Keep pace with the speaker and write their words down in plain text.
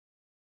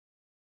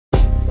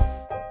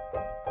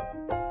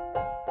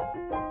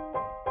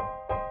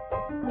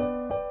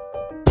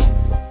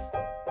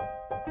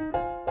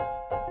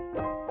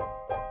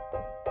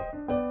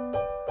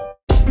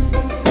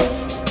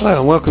Hello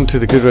and welcome to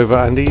the Good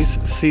Robot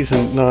Andy's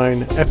Season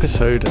 9,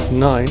 Episode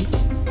 9.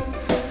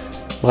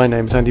 My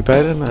name's Andy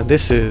Balen and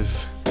this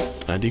is...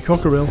 Andy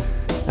Cockerill.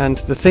 And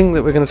the thing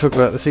that we're going to talk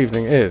about this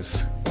evening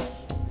is...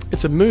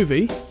 It's a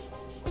movie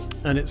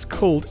and it's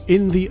called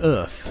In the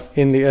Earth.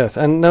 In the Earth.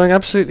 And knowing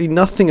absolutely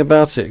nothing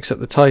about it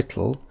except the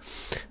title,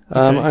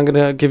 I'm going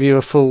to give you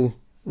a full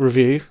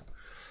review.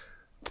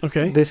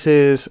 Okay. This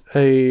is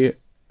a...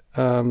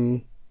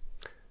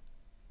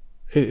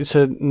 it's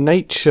a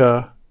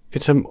nature...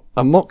 It's a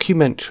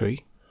mockumentary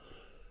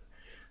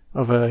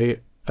of a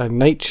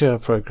nature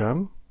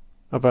program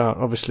about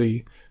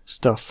obviously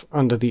stuff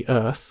under the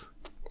earth.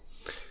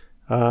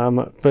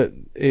 But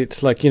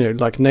it's like,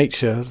 like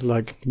nature,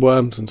 like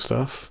worms and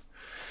stuff.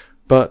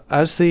 But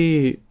as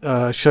the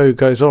show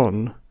goes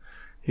on,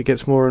 it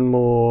gets more and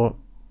more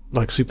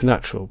like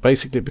supernatural.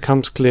 Basically, it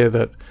becomes clear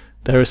that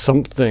there is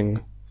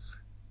something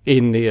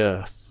in the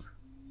earth.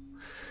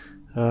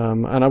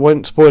 And I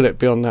won't spoil it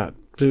beyond that.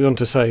 Beyond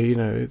to say,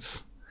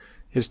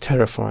 it's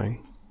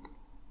terrifying.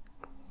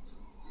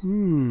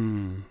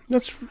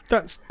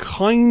 That's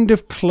kind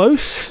of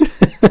close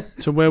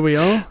to where we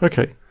are.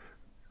 Okay.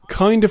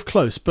 Kind of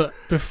close, but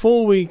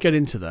before we get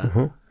into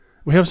that,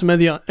 we have some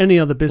any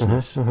other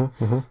business.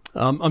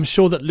 I'm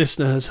sure that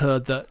listener has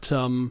heard that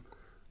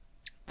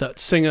that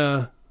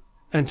singer,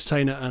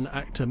 entertainer, and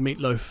actor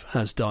Meatloaf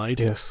has died.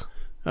 Yes.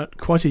 At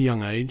quite a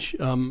young age,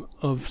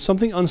 of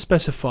something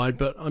unspecified,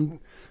 but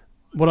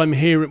what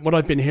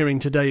I've been hearing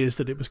today is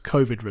that it was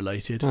COVID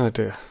related. Oh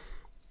dear.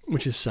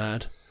 Which is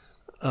sad.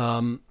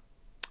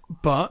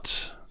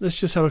 But let's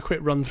just have a quick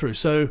run through.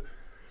 So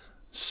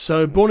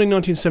born in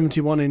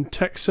 1971 in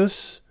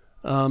Texas,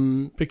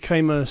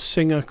 became a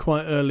singer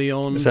quite early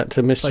on. Is that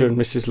to Mr. and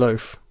Mrs.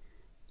 Loaf?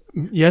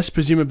 Yes,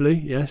 presumably,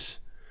 yes.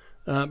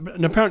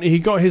 And apparently he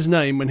got his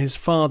name when his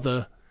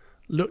father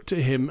looked at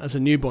him as a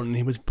newborn and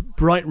he was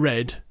bright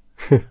red.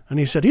 And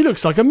he said, he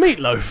looks like a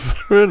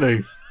meatloaf. Really?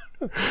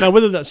 Now,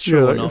 whether that's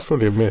true or not, that's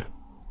probably a myth.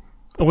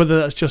 Or whether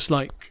that's just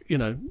like,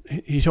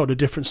 he told a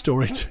different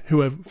story to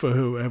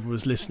whoever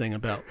was listening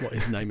about what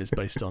his name is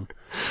based on.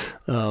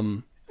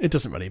 It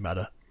doesn't really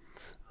matter.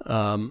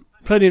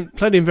 Played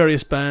in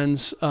various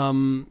bands.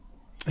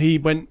 He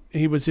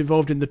was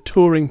involved in the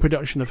touring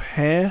production of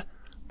Hair,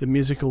 the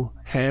musical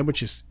Hair,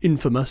 which is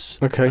infamous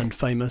and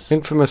famous.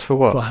 Infamous for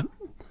what?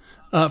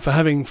 For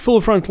having full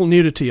frontal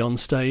nudity on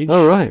stage.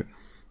 Oh, right.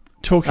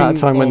 Talking at a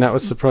time when that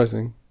was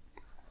surprising.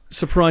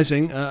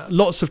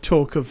 Lots of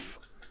talk of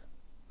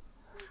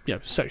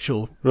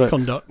sexual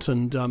conduct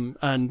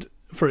and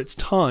for its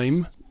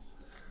time,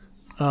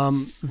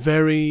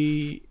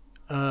 very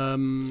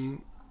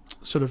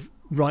sort of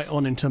right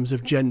on in terms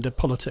of gender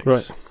politics.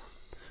 Right.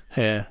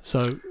 Hair.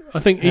 So I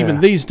think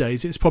even these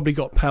days it's probably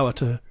got power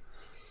to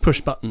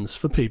push buttons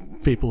for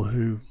people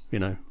who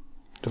to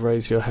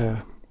raise your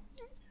hair.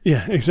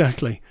 Yeah,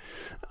 exactly.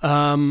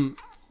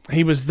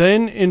 He was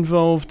then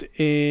involved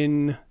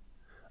in.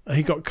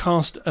 He got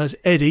cast as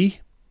Eddie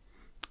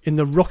in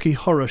the Rocky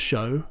Horror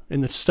Show,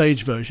 in the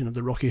stage version of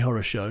the Rocky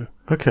Horror Show.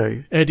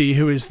 Okay. Eddie,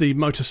 who is the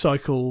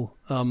motorcycle,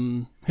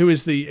 who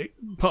is the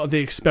part of the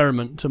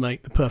experiment to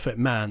make the perfect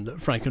man that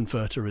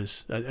Frankenfurter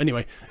is.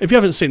 Anyway, if you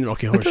haven't seen the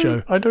Rocky Horror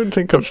Show... I don't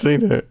think I've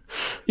seen it.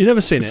 You've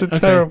never seen it? It's a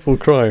terrible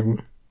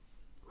crime.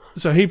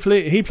 So he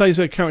plays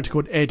a character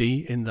called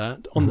Eddie in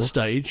that, on the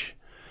stage.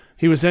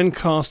 He was then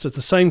cast as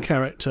the same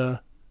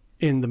character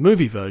in the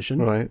movie version.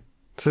 Right.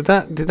 So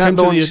did that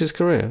launch his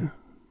career?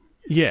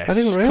 Yes, I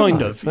didn't realise.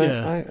 kind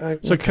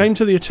of. So it came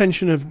to the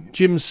attention of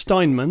Jim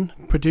Steinman,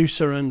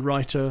 producer and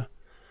writer,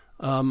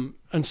 and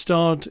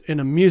starred in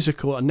a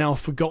musical, a now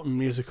forgotten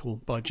musical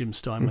by Jim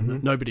Steinman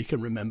that nobody can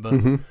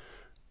remember.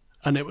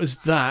 And it was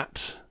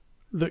that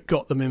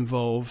got them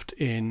involved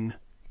in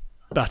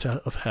Bat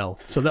Out of Hell.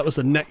 So that was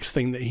the next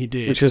thing that he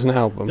did, which is an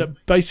album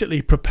that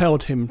basically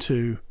propelled him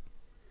to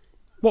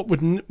what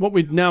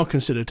we'd now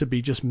consider to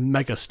be just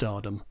mega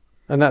stardom.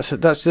 And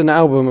that's an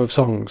album of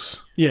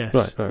songs. Yes.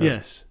 Right.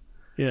 Yes.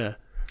 Yeah.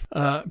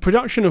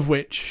 Production of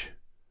which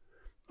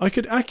I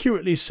could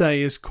accurately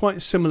say is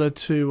quite similar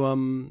to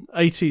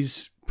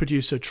 80s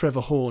producer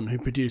Trevor Horn, who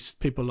produced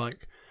people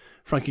like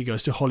Frankie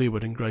Goes to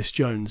Hollywood and Grace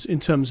Jones, in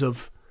terms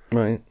of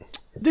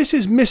this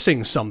is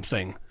missing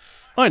something.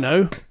 I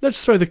know.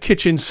 Let's throw the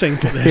kitchen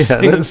sink at this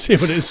thing and see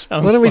what it sounds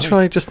like. Why don't we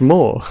try just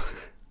more?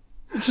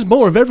 Just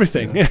more of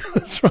everything. Yeah,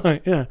 that's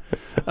right. Yeah.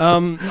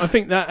 I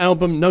think that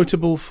album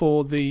notable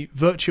for the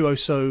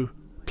virtuoso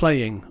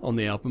playing on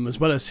the album, as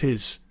well as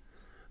his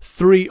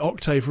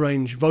 3-octave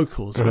range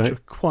vocals, which are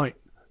quite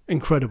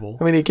incredible.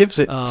 I mean, he gives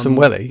it some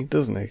welly,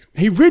 doesn't he?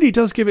 He really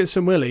does give it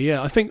some welly.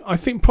 Yeah, I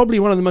think probably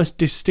one of the most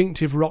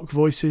distinctive rock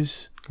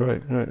voices.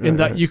 Right. In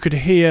that you could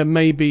hear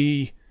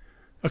maybe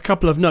a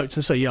couple of notes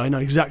and say, yeah, I know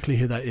exactly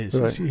who that is.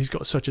 Right. He's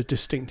got such a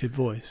distinctive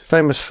voice.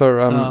 Famous for,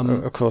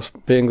 of course,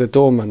 being the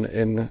doorman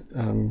in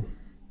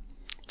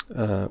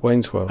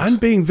Wayne's World. And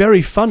being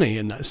very funny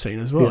in that scene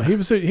as well.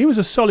 Yeah. He was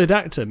a solid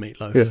actor,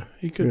 Meatloaf. Yeah.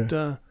 He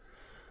could...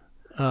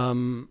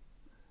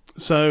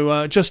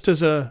 So just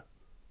as a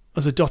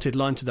as a dotted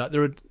line to that,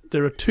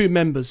 there are two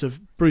members of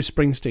Bruce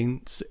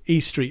Springsteen's E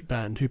Street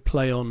Band who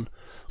play on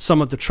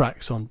some of the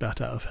tracks on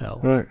Bat Out of Hell.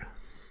 Right.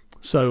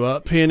 So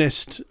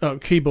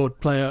keyboard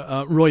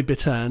player Roy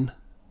Bittan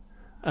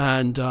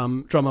and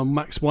drummer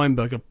Max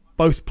Weinberger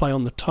both play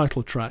on the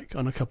title track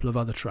and a couple of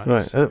other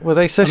tracks. Right. Were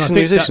they session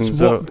musicians?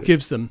 That's what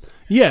gives them.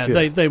 Yeah,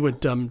 they would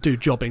do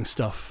jobbing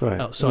stuff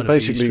outside of the E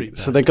Street Band.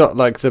 So they got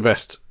like the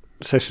best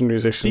session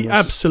musicians. The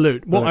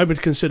absolute, what I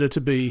would consider to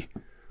be,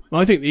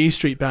 I think the E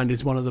Street Band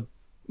is one of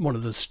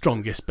the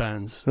strongest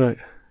bands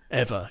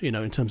ever,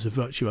 in terms of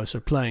virtuoso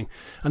playing.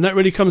 And that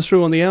really comes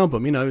through on the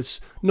album.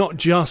 It's not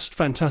just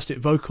fantastic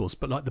vocals,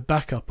 but like the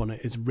backup on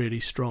it is really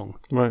strong.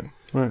 Right.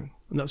 And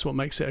that's what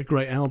makes it a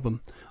great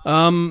album.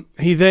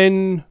 He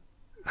then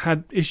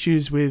had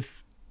issues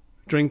with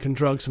drink and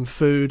drugs and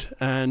food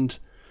and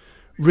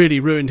really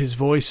ruined his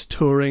voice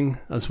touring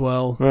as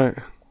well. Right.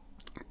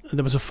 And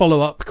there was a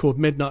follow-up called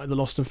Midnight of the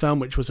Lost and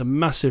Found, which was a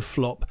massive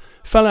flop.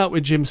 Fell out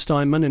with Jim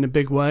Steinman in a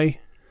big way.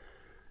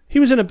 He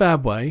was in a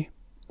bad way,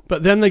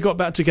 but then they got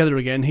back together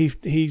again.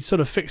 He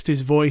sort of fixed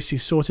his voice, he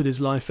sorted his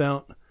life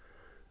out,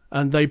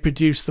 and they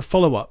produced the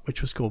follow-up,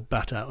 which was called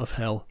Bat Out of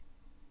Hell.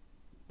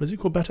 Was it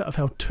called Bat Out of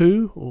Hell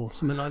 2 or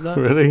something like that?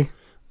 Really?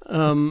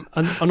 And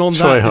on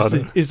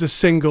that is the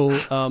single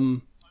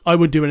I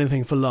Would Do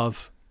Anything for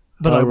Love,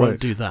 but I Won't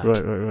Do That.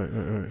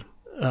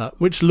 Right.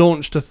 Which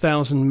launched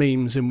 1,000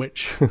 memes in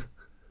which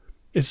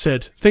it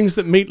said things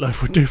that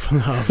Meatloaf would do for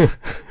love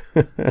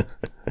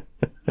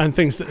and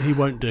things that he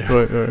won't do.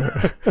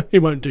 Right. He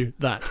won't do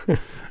that.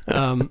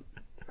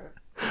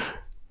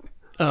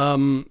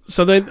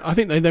 So I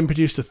think they then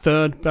produced a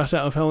third Bat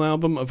Out of Hell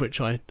album, of which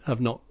I'm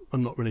not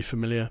really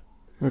familiar.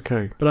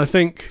 Okay. But I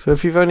think... So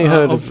if you've only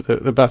heard of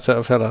the Bat Out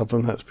of Hell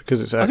album, that's because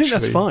it's actually... I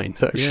think that's fine.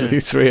 It's actually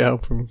 3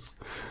 albums.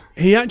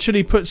 He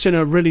actually puts in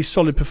a really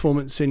solid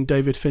performance in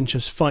David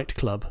Fincher's Fight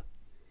Club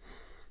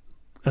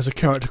as a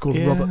character called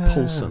Robert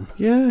Paulson.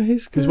 Yeah,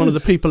 he's good. He's one of the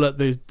people at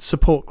the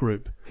support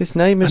group. His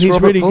name is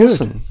Robert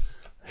Paulson. Good.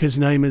 His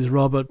name is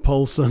Robert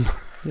Paulson.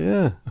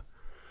 Yeah.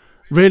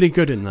 Really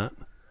good in that.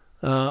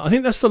 I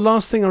think that's the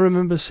last thing I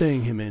remember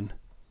seeing him in,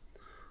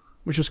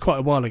 which was quite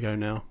a while ago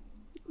now.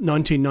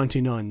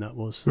 1999 that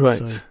was.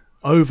 Right. So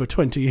over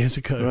 20 years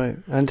ago. Right.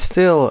 And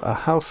still a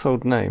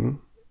household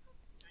name.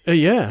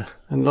 Yeah.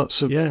 And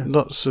lots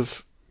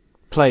of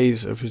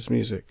plays of his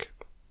music.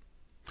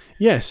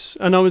 Yes,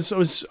 and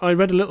I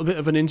read a little bit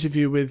of an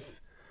interview with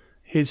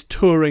his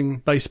touring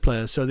bass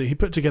player, so that he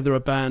put together a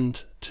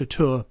band to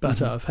tour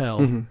Bat Out of Hell.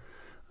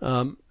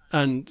 Mm-hmm.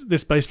 And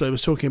this bass player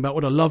was talking about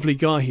what a lovely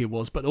guy he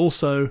was, but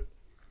also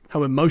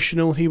how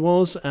emotional he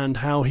was and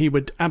how he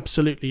would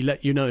absolutely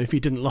let you know if he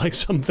didn't like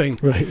something,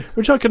 right.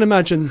 Which I can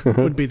imagine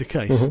would be the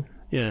case.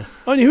 Mm-hmm. Yeah.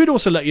 I mean, he would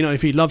also let you know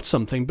if he loved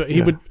something, but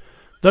he would...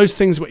 Those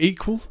things were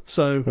equal,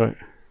 so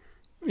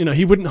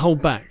he wouldn't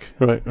hold back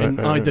in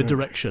either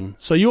direction.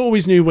 So you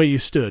always knew where you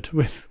stood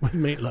with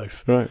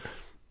Meatloaf, right?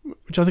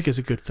 Which I think is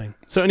a good thing.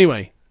 So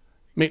anyway,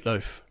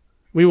 Meatloaf,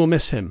 we will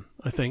miss him.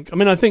 I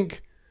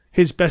think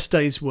his best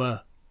days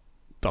were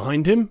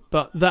behind him,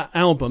 but that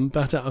album,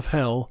 Bat Out of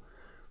Hell,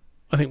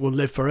 I think will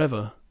live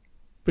forever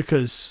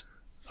because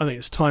I think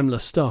it's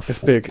timeless stuff. It's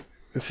big.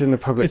 It's in the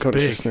public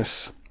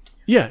consciousness. Big.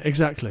 Yeah,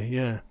 exactly.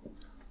 Yeah.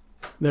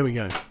 There we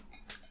go.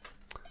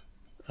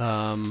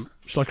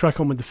 Shall I crack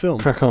on with the film?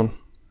 Crack on.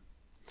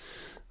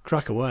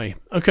 Crack away.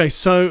 Okay,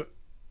 so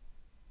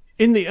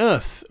In the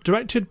Earth,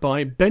 directed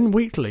by Ben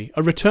Wheatley,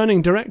 a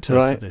returning director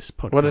for this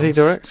podcast. What did he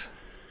direct?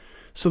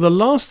 So the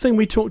last thing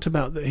we talked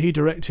about that he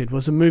directed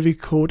was a movie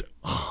called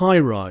High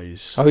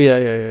Rise. Oh,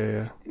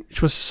 yeah.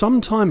 Which was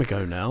some time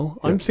ago now.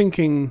 Yeah. I'm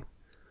thinking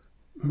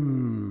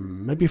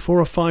maybe 4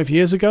 or 5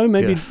 years ago.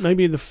 Maybe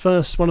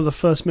one of the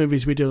first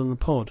movies we did on the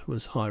pod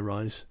was High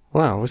Rise.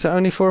 Wow, was that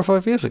only 4 or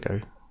 5 years ago?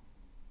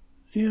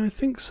 Yeah, I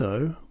think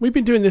so. We've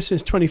been doing this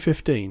since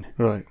 2015.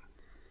 Right.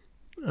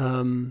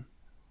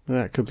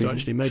 That could be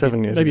actually maybe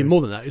 7 years maybe ago. More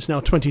than that. It's now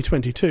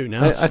 2022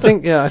 now. I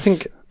think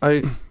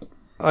I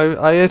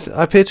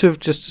appear to have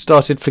just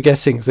started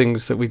forgetting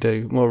things that we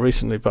do more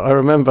recently, but I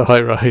remember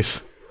High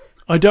Rise.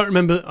 I don't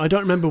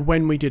remember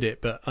when we did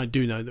it, but I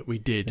do know that we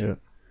did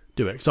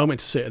do it because I went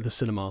to see it at the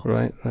cinema.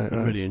 Right.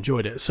 And really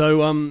enjoyed it.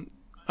 So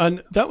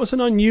and that was an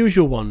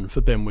unusual one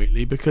for Ben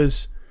Wheatley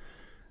because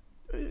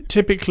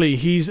typically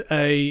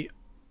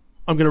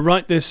I'm going to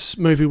write this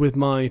movie with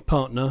my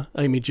partner,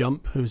 Amy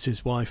Jump, who's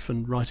his wife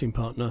and writing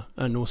partner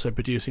and also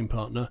producing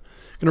partner.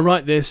 I'm going to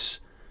write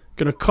this,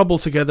 going to cobble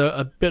together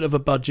a bit of a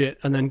budget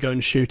and then go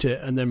and shoot it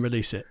and then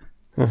release it.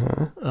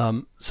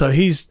 Uh-huh. So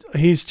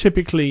he's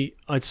typically,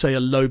 I'd say,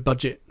 a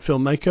low-budget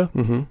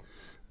filmmaker,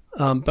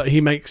 but he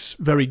makes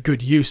very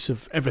good use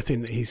of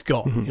everything that he's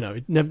got.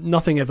 Mm-hmm.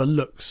 Nothing ever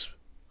looks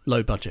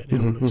low-budget.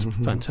 It all looks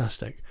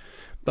fantastic.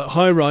 But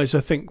High Rise, I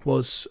think,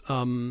 was,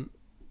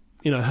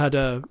 had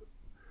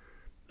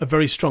a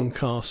very strong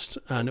cast,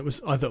 and I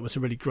thought it was a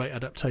really great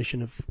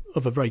adaptation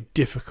of a very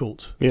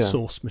difficult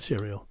source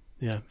material.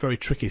 Yeah, very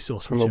tricky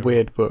source material. From a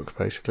weird book,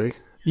 basically.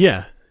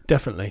 Yeah,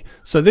 definitely.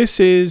 So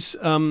this is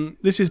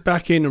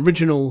back in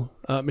original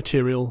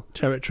material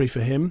territory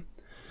for him.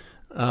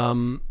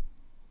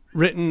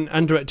 Written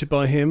and directed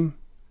by him,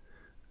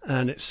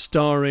 and it's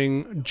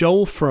starring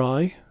Joel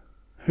Fry,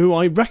 who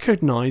I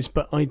recognise,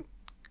 but I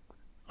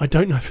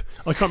don't know.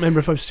 I can't remember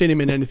if I've seen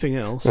him in anything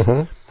else.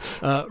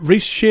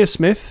 Reece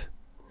Shearsmith,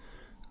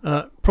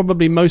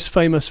 probably most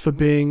famous for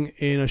being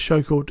in a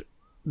show called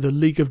The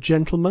League of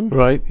Gentlemen.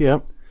 Right, yeah.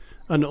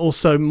 And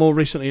also more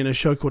recently in a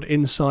show called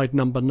Inside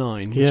Number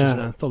 9, which is an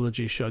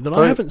anthology show that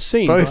I haven't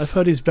seen, but I've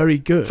heard is very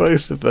good.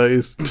 Both of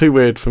those. Too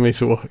weird for me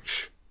to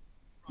watch.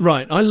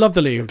 Right, I love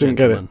The League of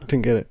Gentlemen.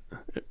 Didn't get it.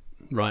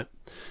 Right.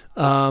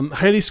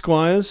 Hayley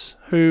Squires,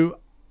 who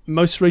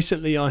most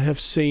recently I have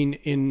seen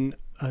in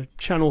a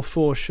Channel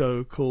 4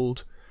 show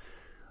called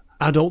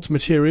Adult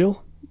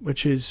Material,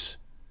 which is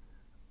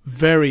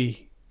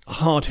very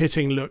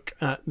hard-hitting look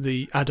at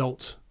the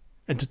adult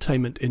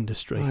entertainment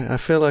industry. Right, I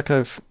feel like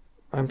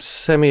I'm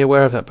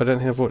semi-aware of that, but I don't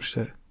think I've watched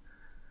it.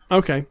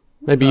 Okay.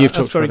 Maybe you've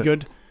talked about it. That's very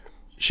good.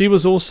 She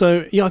was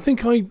also... Yeah, I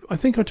think I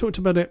talked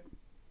about it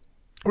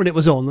when it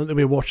was on, that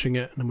we were watching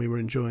it and we were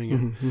enjoying it.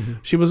 Mm-hmm.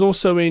 She was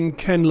also in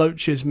Ken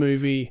Loach's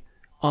movie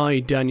I,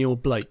 Daniel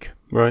Blake.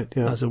 Right,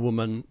 yeah. As a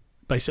woman,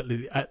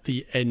 basically at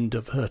the end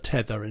of her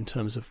tether in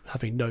terms of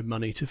having no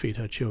money to feed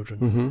her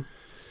children.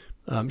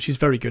 Mm-hmm. She's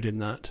very good in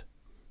that.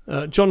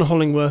 John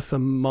Hollingworth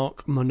and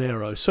Mark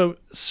Monero. So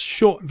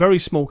short, very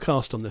small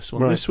cast on this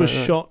one. This was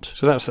shot...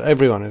 So that's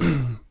everyone,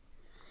 isn't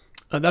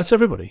it? That's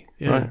everybody,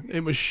 yeah. Right.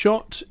 It was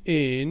shot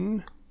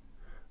in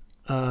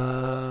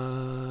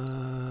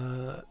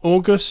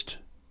August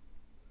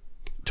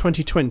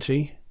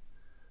 2020.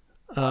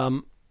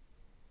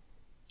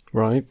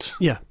 Right.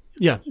 Yeah,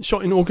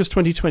 shot in August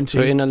 2020.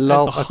 So in a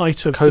lull, at the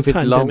height of COVID the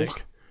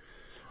pandemic.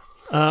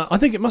 lull? I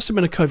think it must have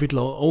been a COVID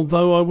lull,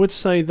 although I would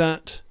say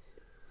that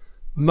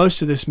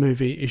most of this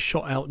movie is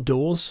shot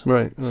outdoors.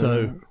 Right.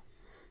 So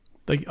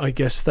I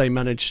guess they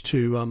managed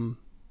to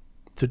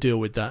deal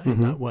with that in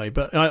that way.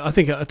 But I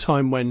think at a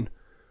time when...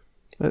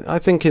 I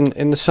think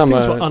in the summer...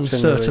 Things were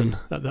uncertain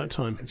at that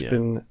time. It's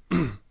been...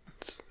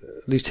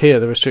 At least here,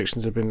 the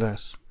restrictions have been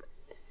less.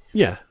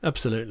 Yeah,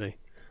 absolutely.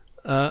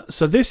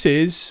 So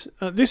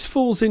this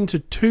falls into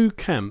two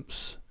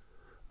camps,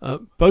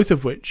 both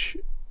of which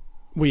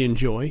we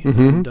enjoy.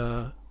 And,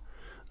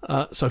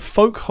 so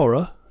folk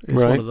horror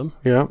is one of them.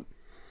 Yeah.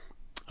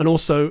 And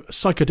also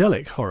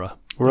psychedelic horror,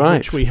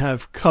 which we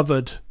have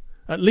covered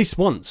at least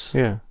once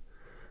on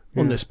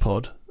this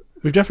pod.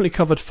 We've definitely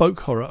covered folk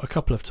horror a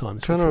couple of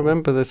times. I'm trying to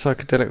remember the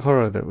psychedelic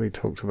horror that we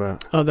talked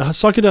about. The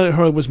psychedelic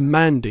horror was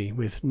Mandy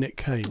with Nick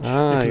Cage.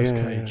 Nicolas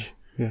Cage.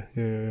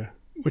 Yeah.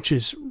 Which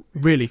is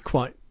really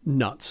quite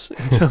nuts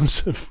in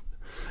terms of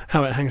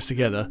how it hangs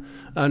together.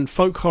 And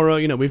folk horror,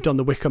 we've done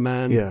The Wicker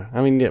Man. Yeah,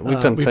 I mean, we've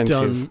done plenty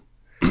of...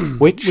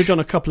 Which? We've done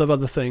a couple of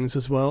other things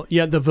as well.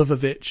 Yeah, The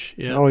Vuvovich.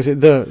 Yeah. Oh, is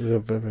it the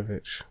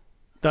Vuvovich?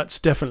 That's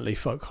definitely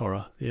folk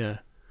horror, yeah.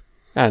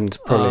 And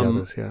probably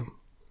others, yeah.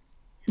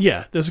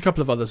 Yeah, there's a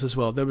couple of others as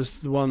well. There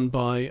was the one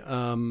by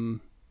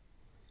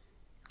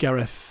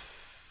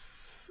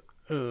Gareth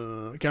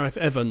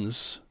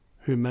Evans,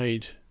 who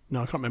made...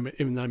 No, I can't remember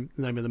even the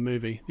name of the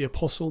movie. The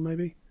Apostle,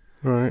 maybe?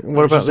 Right.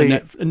 What about a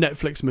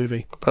Netflix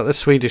movie? What about the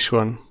Swedish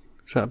one?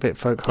 Is that a bit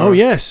folk horror? Oh,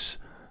 yes.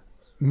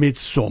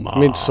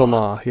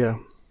 Midsommar, yeah.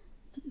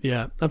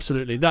 Yeah,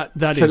 absolutely. That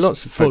so is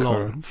lots of full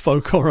on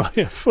folk horror.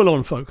 Yeah, full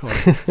on folk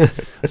horror.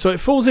 So it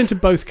falls into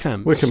both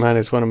camps. Wicker Man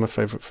is one of my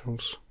favourite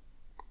films.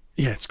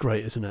 Yeah, it's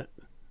great, isn't it?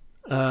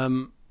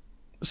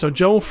 So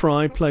Joel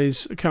Fry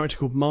plays a character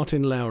called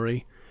Martin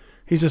Lowry.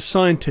 He's a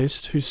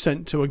scientist who's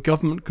sent to a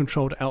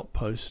government-controlled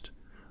outpost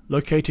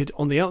located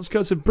on the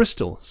outskirts of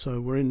Bristol.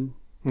 So we're in...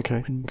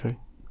 Okay.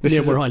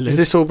 Near where I live. Is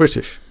this all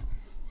British?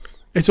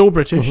 It's all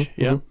British,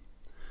 yeah.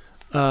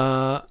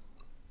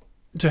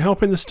 To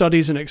help in the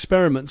studies and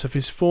experiments of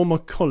his former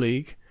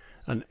colleague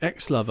and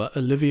ex-lover,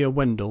 Olivia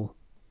Wendell,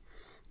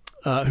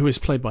 who is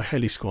played by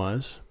Hayley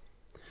Squires,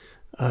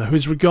 who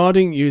is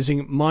regarding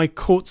using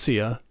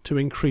mycorrhiza to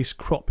increase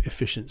crop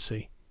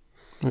efficiency.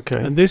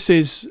 Okay. And this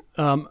is,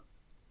 I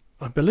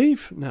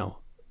believe, now,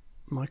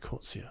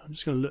 mycorrhiza. I'm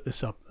just going to look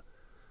this up.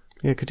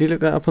 Yeah, could you look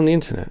that up on the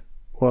internet?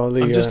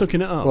 I'm just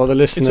looking it up. While the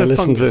listener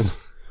listens in.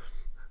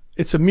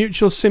 It's a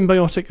mutual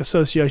symbiotic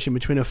association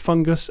between a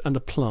fungus and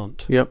a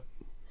plant. Yep.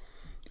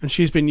 And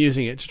she's been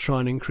using it to try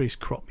and increase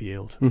crop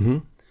yield.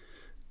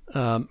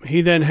 Mm-hmm.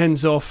 He then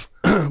hands off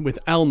with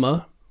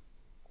Alma,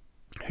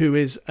 who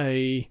is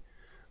a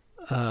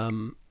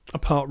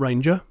park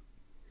ranger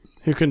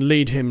who can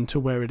lead him to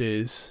where it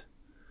is.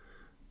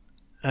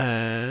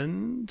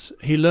 And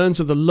he learns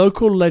of the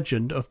local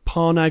legend of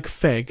Parnag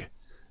Feg,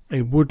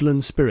 a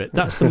woodland spirit.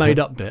 That's the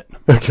made-up bit.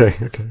 Okay.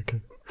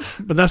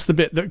 But that's the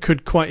bit that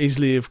could quite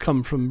easily have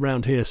come from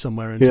around here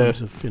somewhere in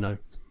terms of,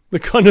 the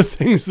kind of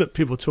things that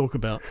people talk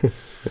about.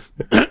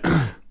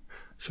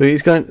 So they're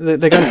going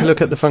to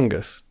look at the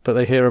fungus, but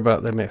they hear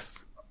about the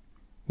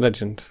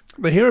legend.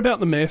 They hear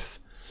about the myth.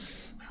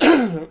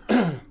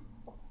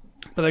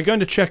 But they're going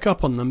to check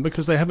up on them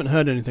because they haven't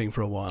heard anything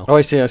for a while. Oh,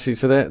 I see.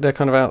 So they're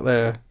kind of out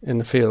there in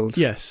the fields.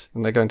 Yes.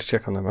 And they're going to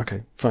check on them.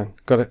 Okay, fine.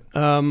 Got it.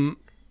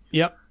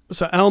 Yep.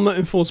 So Alma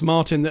informs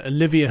Martin that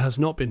Olivia has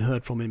not been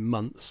heard from in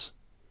months.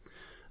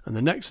 And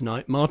the next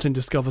night, Martin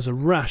discovers a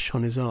rash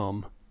on his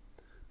arm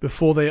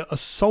before they are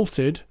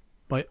assaulted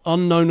by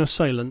unknown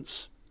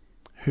assailants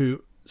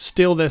who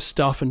steal their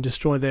stuff and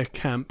destroy their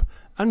camp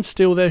and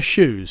steal their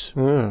shoes.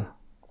 Now,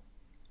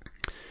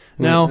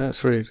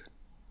 that's rude.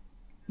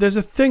 There's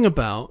a thing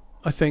about,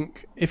 I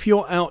think, if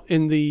you're out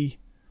in the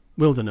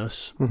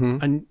wilderness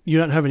and you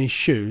don't have any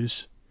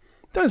shoes,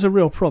 that is a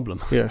real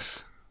problem.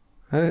 Yes.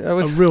 I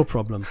would, a real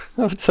problem.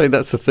 I would say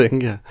that's the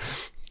thing, yeah.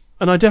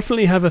 And I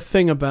definitely have a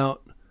thing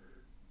about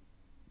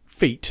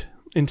feet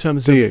in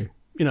terms of, you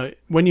know,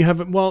 when you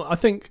have, well, I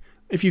think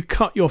if you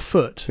cut your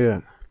foot,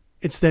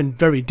 it's then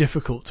very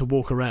difficult to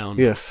walk around.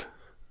 Yes.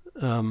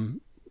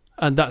 And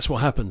that's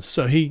what happens.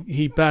 So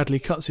he badly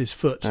cuts his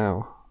foot.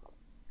 Ow.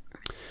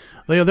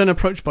 They are then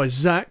approached by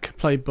Zach,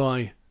 played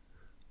by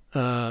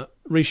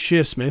Reece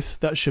Shearsmith.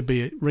 That should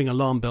ring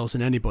alarm bells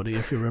in anybody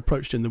if you're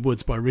approached in the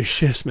woods by Reece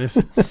Shearsmith.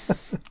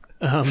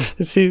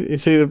 Is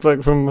he the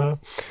bloke from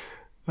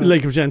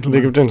League of Gentlemen?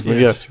 League of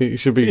Gentlemen, yes. He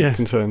should be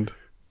concerned.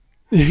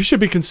 You should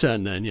be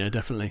concerned then, yeah,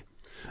 definitely.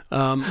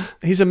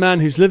 He's a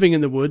man who's living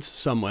in the woods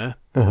somewhere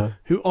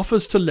who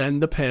offers to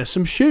lend the pair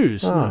some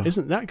shoes. Oh.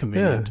 Isn't that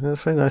convenient? Yeah,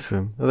 that's very nice of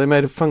him. Are they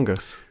made of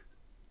fungus?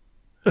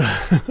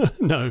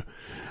 No.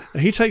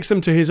 He takes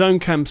them to his own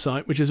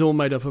campsite, which is all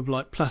made up of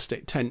like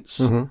plastic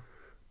tents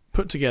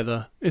put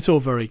together. It's all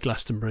very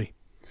Glastonbury.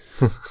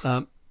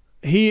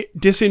 He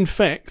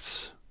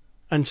disinfects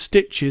and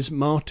stitches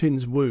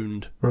Martin's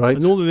wound. Right.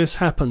 And all of this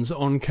happens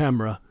on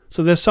camera.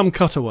 So there's some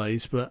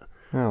cutaways, but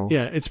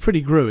yeah, it's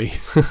pretty gruey.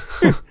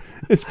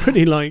 It's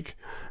pretty like,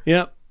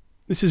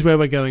 this is where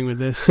we're going with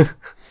this.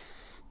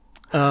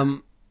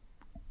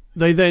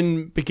 They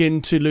then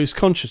begin to lose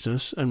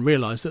consciousness and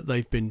realise that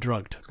they've been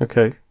drugged.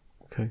 Okay.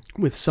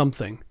 With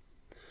something.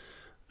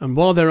 And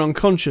while they're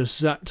unconscious,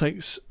 Zach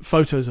takes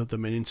photos of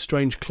them in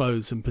strange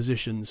clothes and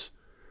positions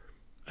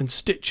and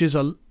stitches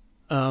a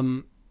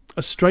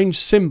strange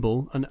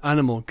symbol, an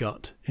animal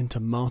gut, into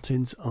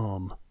Martin's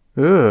arm.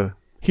 Ugh.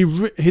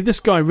 This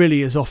guy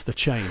really is off the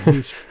chain.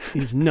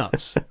 He's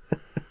nuts.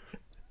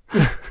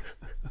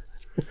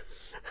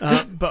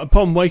 But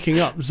upon waking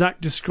up, Zach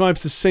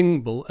describes the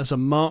symbol as a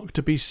mark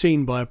to be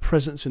seen by a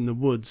presence in the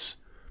woods,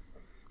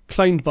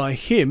 claimed by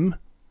him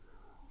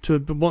to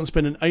have once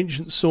been an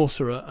ancient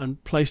sorcerer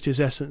and placed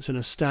his essence in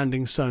a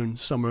standing stone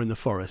somewhere in the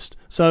forest.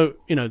 So,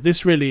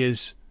 this really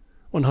is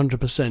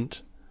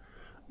 100%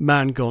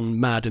 man gone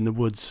mad in the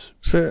woods.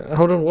 So,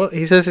 hold on, what?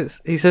 He says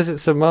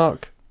it's a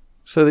mark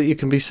so that you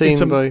can be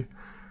seen by...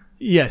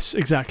 Yes,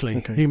 exactly.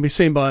 Okay. He can be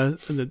seen by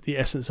the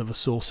essence of a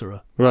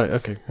sorcerer. Right,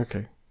 okay.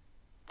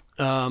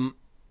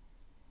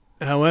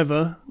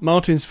 However,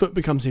 Martin's foot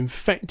becomes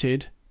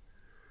infected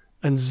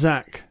and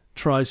Zach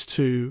tries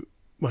to...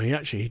 Well,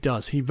 he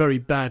does. He very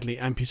badly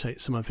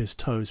amputates some of his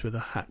toes with a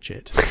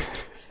hatchet.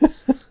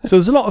 So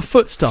there's a lot of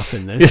foot stuff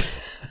in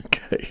this.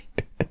 Okay.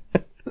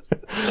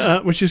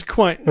 Which is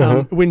quite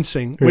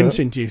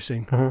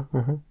wince-inducing.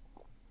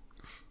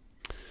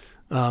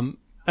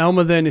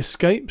 Alma then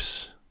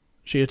escapes.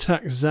 She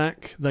attacks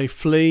Zach. They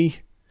flee.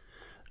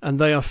 And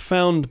they are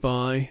found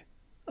by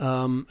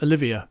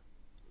Olivia.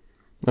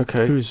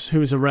 Okay. Who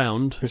is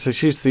around. So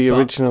she's the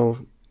original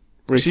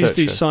researcher. She's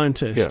the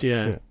scientist,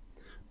 yeah.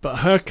 But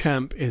her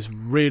camp is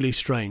really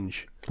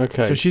strange.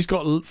 Okay. So she's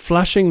got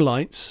flashing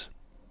lights.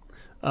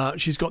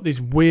 She's got these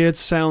weird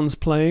sounds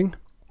playing.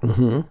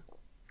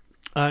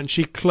 And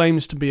she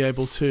claims to be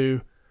able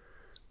to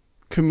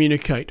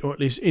communicate or at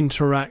least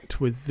interact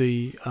with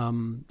the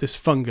this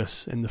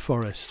fungus in the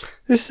forest.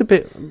 This is a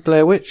bit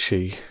Blair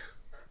Witchy.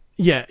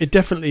 Yeah, it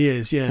definitely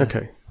is, yeah.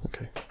 Okay.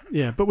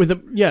 Yeah, but with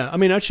a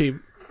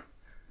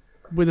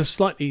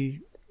slightly...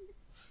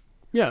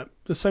 Yeah,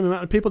 the same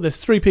amount of people. There's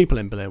 3 people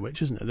in Blair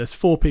Witch, isn't there? There's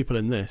 4 people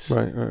in this.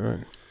 Right.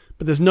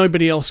 But there's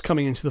nobody else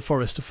coming into the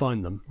forest to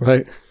find them.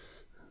 Right.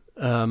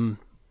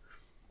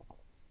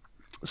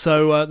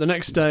 So the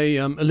next day,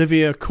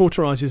 Olivia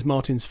cauterizes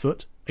Martin's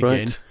foot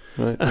again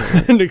right.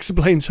 and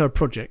explains her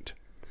project.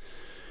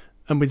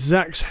 And with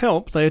Zach's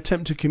help, they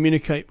attempt to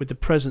communicate with the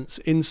presence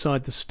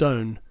inside the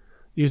stone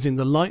using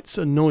the lights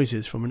and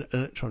noises from an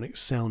electronic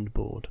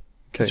soundboard.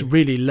 Okay. It's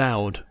really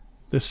loud.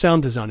 The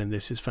sound design in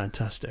this is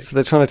fantastic. So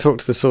they're trying to talk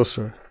to the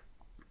sorcerer?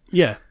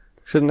 Yeah.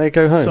 Shouldn't they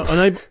go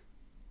home?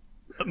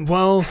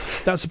 Well,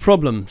 that's a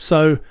problem.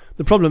 So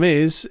the problem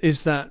is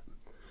that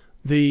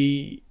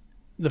the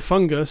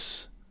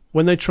fungus,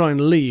 when they try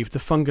and leave, the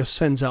fungus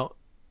sends out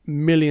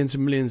millions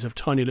and millions of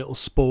tiny little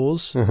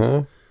spores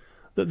that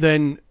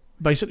then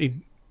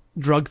basically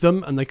drug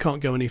them and they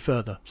can't go any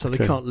further. So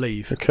they can't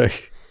leave. Okay.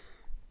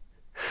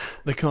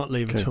 They can't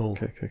leave at all.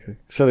 Okay.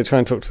 So they try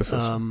and talk to the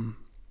sorcerer.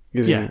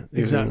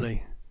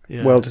 Exactly.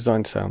 Yeah.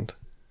 Well-designed sound.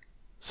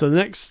 So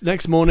the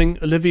next morning,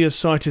 Olivia's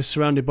site is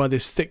surrounded by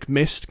this thick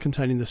mist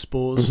containing the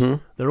spores.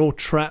 They're all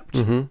trapped.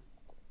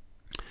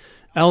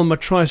 Alma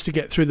tries to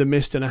get through the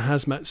mist in a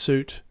hazmat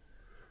suit,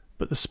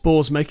 but the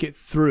spores make it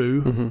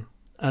through,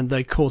 and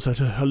they cause her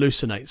to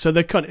hallucinate. So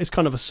it's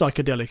kind of a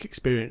psychedelic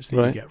experience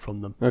that you get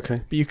from them.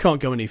 Okay. But you can't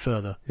go any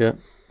further. Yeah.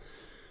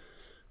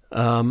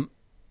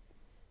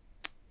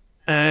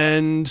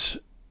 And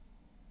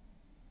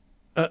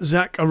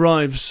Zach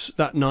arrives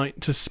that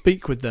night to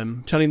speak with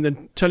them, telling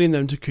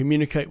them to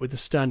communicate with the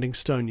Standing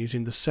Stone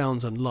using the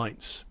sounds and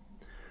lights,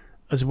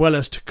 as well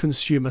as to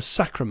consume a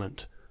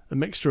sacrament, a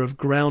mixture of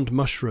ground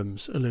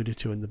mushrooms alluded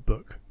to in the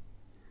book.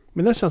 I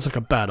mean, that sounds like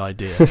a bad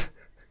idea.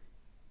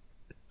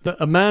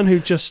 A man who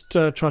just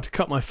tried to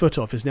cut my foot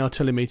off is now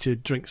telling me to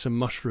drink some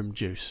mushroom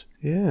juice.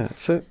 Yeah,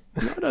 so...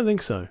 No, I don't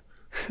think so.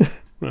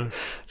 No.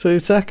 So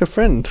is Zach a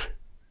friend?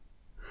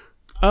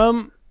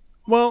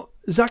 Well,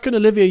 Zach and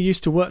Olivia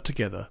used to work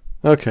together.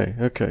 Okay.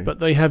 But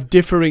they have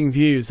differing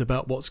views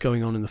about what's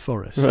going on in the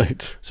forest.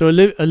 Right. So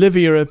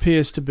Olivia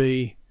appears to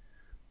be...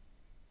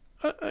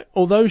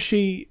 although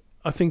she,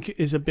 I think,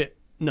 is a bit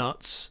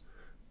nuts,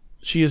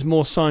 she is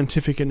more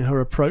scientific in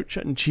her approach,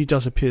 and she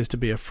does appears to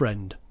be a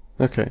friend.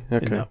 Okay.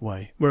 In that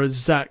way. Whereas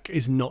Zach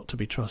is not to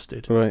be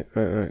trusted. Right.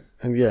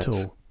 And yet... At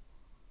all.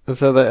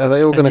 So are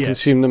they all going to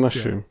consume the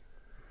mushroom? Yeah.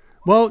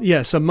 Well,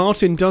 yeah, so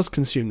Martin does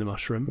consume the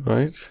mushroom.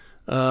 Right.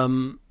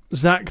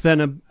 Zach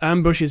then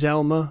ambushes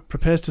Alma,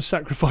 prepares to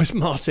sacrifice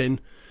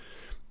Martin.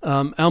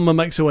 Alma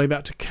makes her way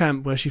back to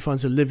camp, where she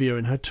finds Olivia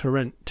in her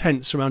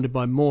tent surrounded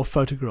by more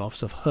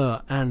photographs of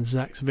her and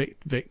Zach's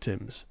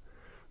victims.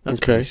 That's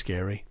pretty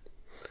scary.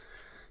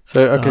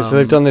 So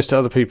they've done this to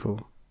other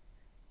people?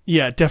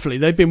 Yeah, definitely.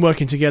 They've been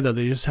working together.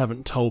 They just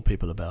haven't told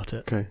people about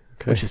it. Okay.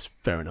 Which is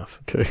fair enough.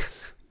 Okay.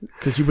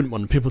 Because you wouldn't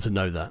want people to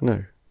know that.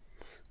 No.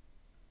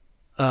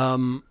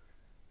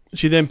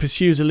 She then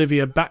pursues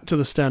Olivia back to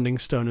the Standing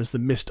Stone as the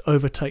mist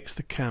overtakes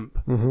the camp.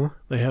 Mm-hmm.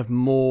 They have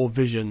more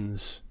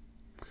visions.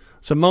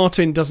 So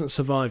Martin doesn't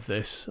survive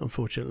this,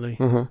 unfortunately.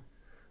 Mm-hmm.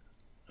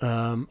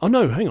 Oh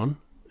no, hang on.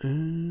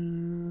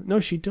 No,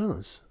 she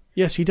does.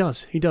 Yes, he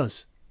does.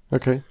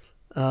 Okay.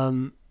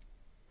 So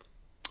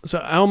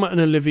Alma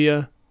and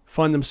Olivia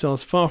find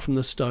themselves far from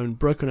the stone,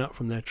 broken out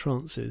from their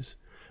trances,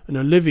 and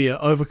Olivia,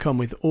 overcome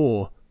with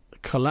awe,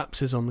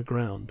 collapses on the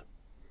ground.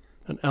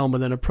 And Alma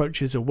then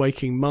approaches a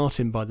waking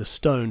Martin by the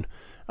stone,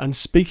 and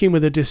speaking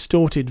with a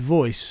distorted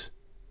voice,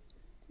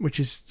 which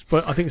is,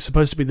 I think, it's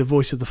supposed to be the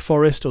voice of the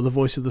forest or the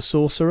voice of the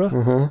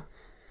sorcerer,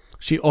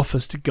 she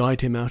offers to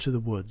guide him out of the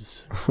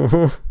woods.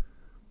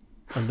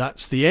 And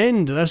that's the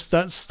end. That's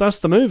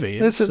the movie.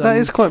 That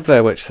is quite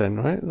Blair Witch then,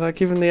 right? Like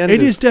even the end.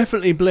 It is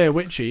definitely Blair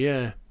Witchy,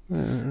 yeah.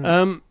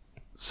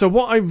 So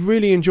what I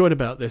really enjoyed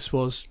about this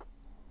was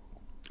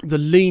the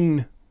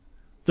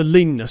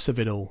leanness of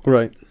it all.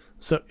 Right.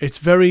 So it's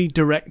very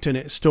direct in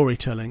its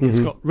storytelling. It's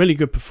got really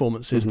good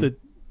performances. The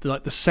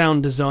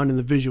sound design and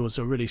the visuals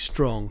are really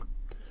strong.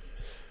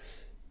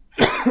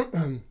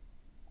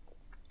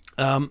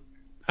 The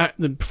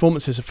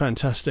performances are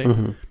fantastic.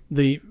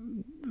 The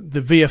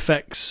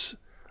VFX,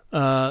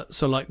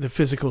 so like the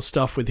physical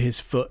stuff with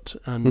his foot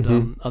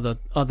and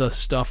other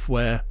stuff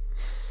where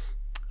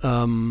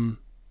Alma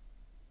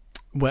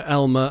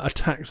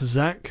attacks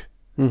Zach,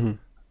 and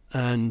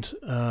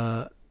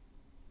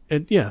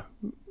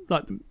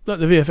like the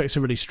VFX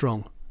are really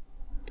strong.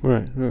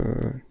 Right.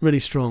 Really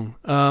strong.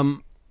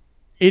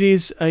 It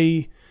is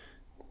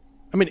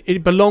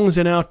it belongs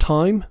in our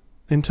time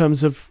in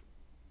terms of,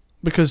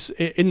 because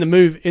in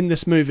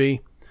this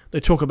movie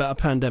they talk about a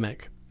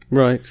pandemic.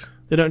 Right.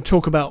 They don't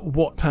talk about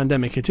what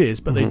pandemic it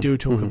is, but they do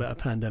talk about a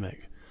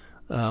pandemic.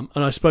 And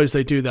I suppose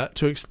they do that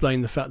to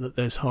explain the fact that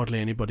there's hardly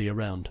anybody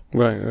around.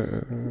 Right.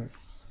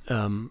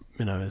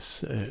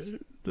 It's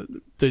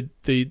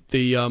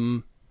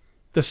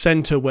the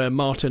centre where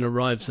Martin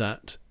arrives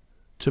at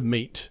to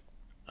meet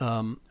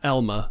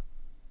Alma.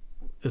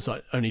 There's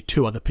like only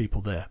 2 other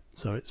people there,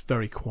 so it's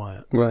very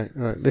quiet. Right.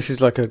 This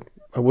is like a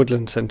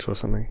woodland centre or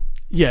something.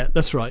 Yeah,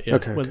 that's right. Yeah.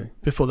 Okay.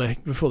 Before they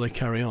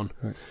carry on.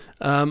 Right.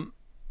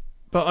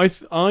 But I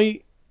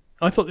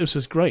thought this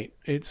was great.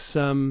 It's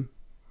a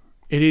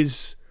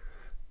nice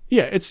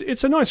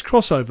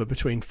crossover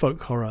between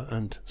folk horror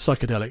and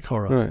psychedelic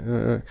horror.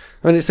 Right.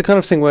 I mean, it's the kind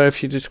of thing where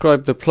if you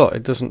describe the plot,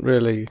 it doesn't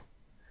really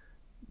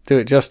do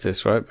it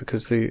justice, right?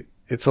 Because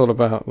it's all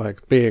about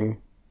like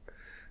being.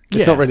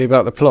 It's not really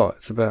about the plot.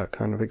 It's about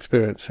kind of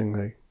experiencing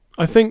the.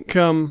 I think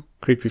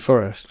creepy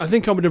forest. I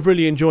think I would have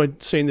really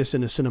enjoyed seeing this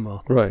in a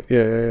cinema. Right.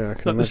 Yeah. I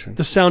can imagine.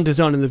 The sound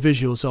design and the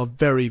visuals are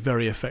very,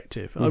 very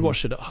effective. I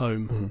watched it at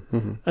home,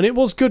 and it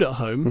was good at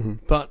home.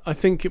 But I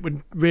think it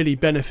would really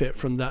benefit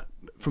from a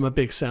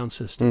big sound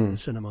system in the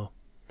cinema,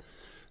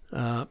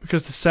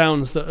 because the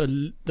sounds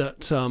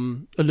that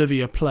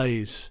Olivia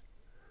plays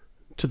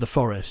to the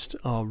forest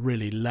are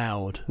really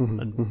loud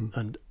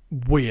and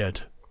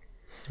weird.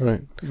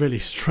 Right. Really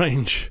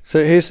strange.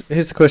 So here's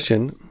the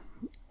question.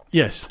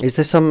 Yes. Is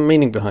there some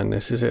meaning behind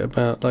this? Is it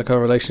about like our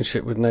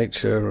relationship with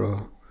nature,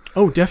 or?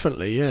 Oh,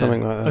 definitely. Yeah.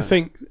 Something like that.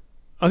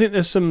 I think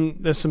there's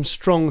some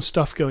strong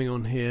stuff going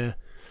on here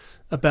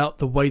about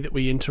the way that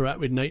we interact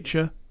with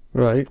nature.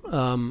 Right.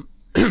 And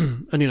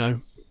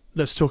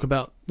let's talk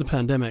about the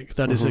pandemic,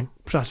 that is a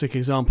classic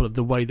example of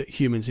the way that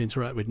humans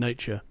interact with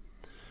nature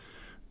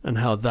and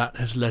how that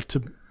has led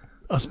to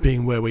us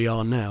being where we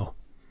are now.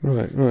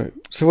 Right.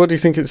 So what do you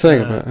think it's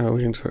saying about how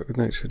we interact with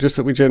nature? Just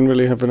that we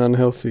generally have an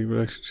unhealthy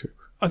relationship?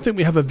 I think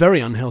we have a very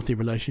unhealthy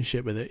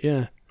relationship with it,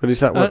 yeah. But is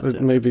that what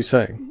it may be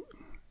saying?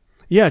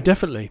 Yeah,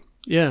 definitely,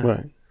 yeah.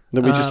 Right.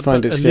 That we just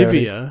find it scary.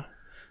 Olivia...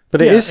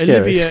 But it is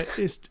scary. Olivia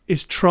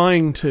is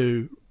trying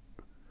to,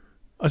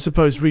 I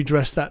suppose,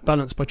 redress that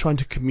balance by trying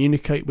to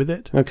communicate with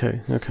it.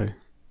 Okay.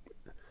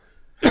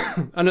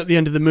 And at the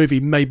end of the movie,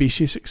 maybe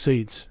she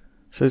succeeds.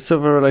 So it's sort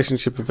of a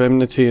relationship of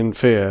enmity and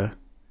fear.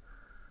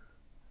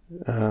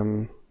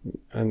 And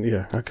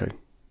yeah, okay.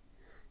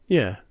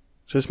 Yeah.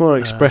 So it's more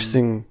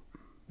expressing,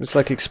 it's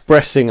like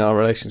expressing our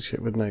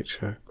relationship with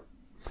nature.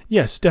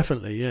 Yes,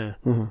 definitely, yeah.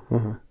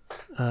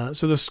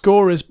 So the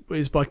score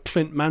is by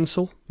Clint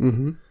Mansell,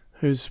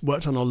 who's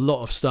worked on a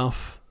lot of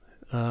stuff.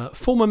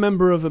 Former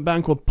member of a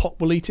band called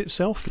Pop Will Eat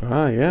Itself.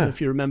 Ah, yeah.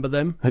 If you remember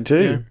them. I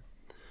do.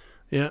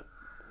 Yeah.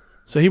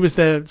 So he was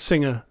their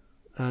singer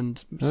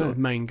and sort of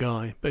main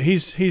guy. But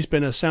he's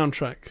been a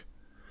soundtrack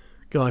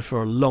guy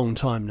for a long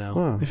time now.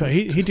 Wow, in fact,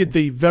 he did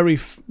the very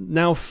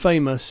now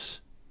famous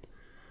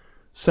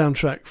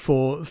soundtrack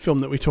for a film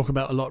that we talk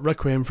about a lot,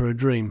 Requiem for a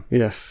Dream.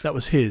 Yes. That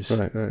was his.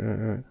 Right.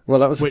 Well,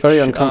 that was a very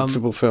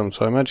uncomfortable film,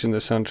 so I imagine the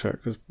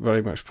soundtrack was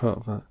very much part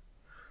of that.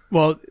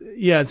 Well,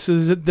 yeah, so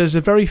there's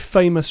a very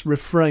famous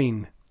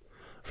refrain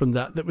from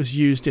that was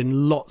used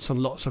in lots and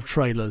lots of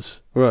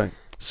trailers. Right.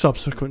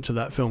 Subsequent to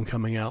that film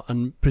coming out,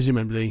 and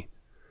presumably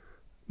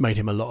made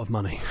him a lot of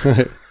money.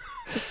 Right.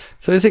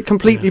 So is it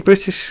completely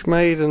British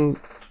made and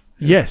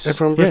yes,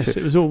 everyone British? Yes,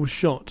 it was all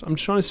shot. I'm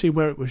trying to see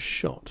where it was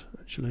shot,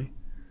 actually.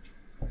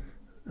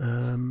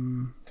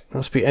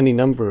 Must be any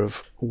number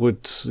of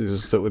woods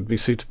that would be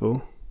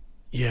suitable.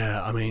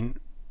 Yeah, I mean,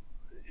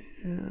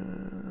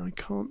 I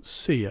can't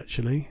see,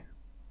 actually.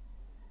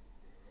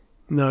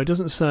 No, it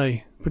doesn't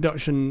say.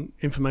 Production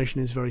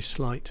information is very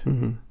slight.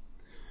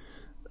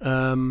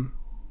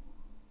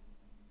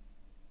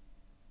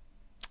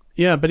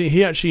 Yeah, but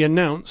he actually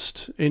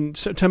announced in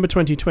September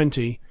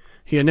 2020,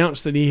 he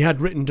announced that he had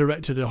written and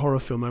directed a horror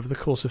film over the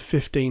course of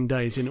 15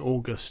 days in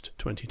August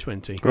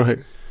 2020. Right.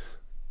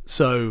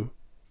 So,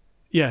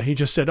 yeah, he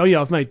just said, oh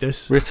yeah, I've made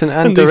this. Written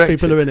and directed.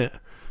 These people are in it.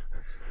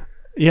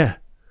 Yeah.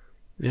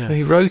 So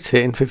he wrote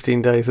it in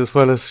 15 days as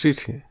well as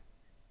shooting it?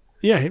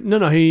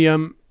 Yeah, he...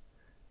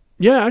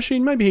 yeah, actually,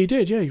 maybe he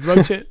did. Yeah, he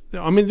wrote it.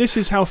 I mean, this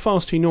is how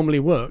fast he normally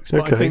works.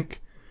 But I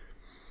think...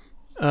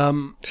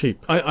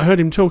 cheap. I heard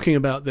him talking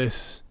about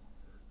this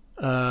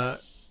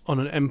on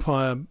an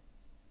Empire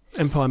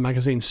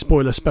Magazine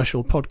spoiler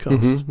special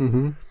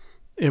podcast,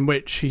 in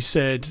which he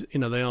said,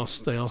 they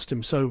asked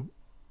him, so,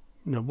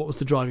 what was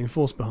the driving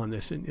force behind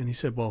this? And he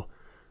said, well,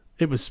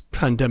 it was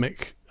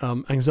pandemic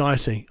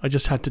anxiety. I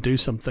just had to do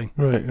something.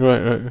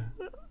 Right.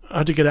 I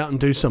had to get out and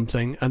do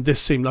something, and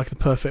this seemed like the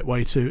perfect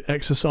way to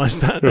exercise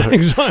that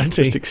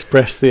anxiety. Just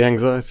express the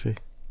anxiety.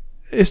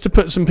 Is to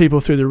put some people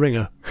through the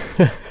ringer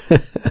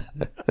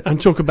and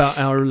talk about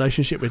our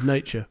relationship with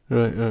nature.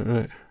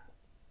 Right.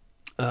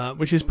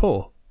 Which is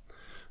poor,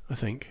 I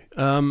think.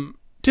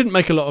 Didn't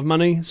make a lot of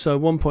money, so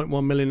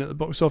 1.1 million at the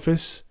box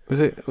office.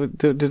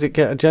 Did it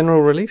get a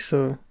general release?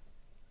 Or?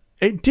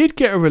 It did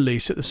get a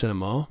release at the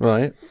cinema.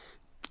 Right.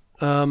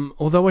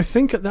 Although I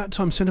think at that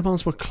time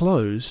cinemas were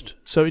closed,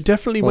 so it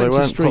definitely went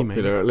to streaming.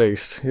 Popular, at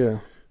least, yeah.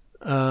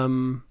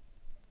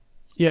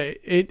 Yeah,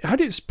 it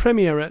had its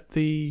premiere at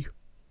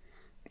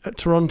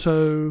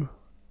Toronto.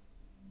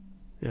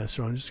 Yeah,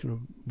 sorry, I'm just going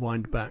to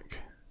wind back.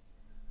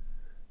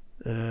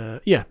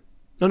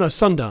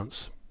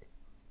 Sundance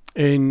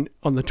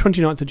on the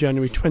 29th of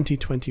January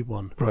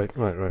 2021.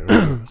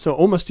 Right. So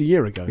almost a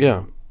year ago.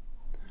 Yeah.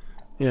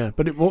 Yeah,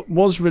 but it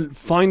was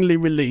finally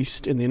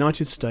released in the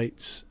United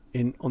States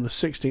on the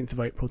 16th of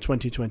April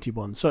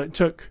 2021. So it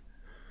took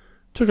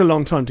a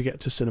long time to get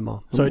to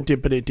cinema. So it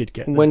did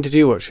get there. When did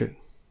you watch it?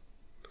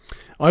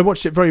 I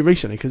watched it very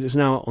recently because it's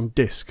now on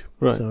disc.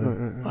 Right.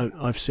 So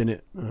I've seen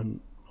it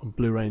on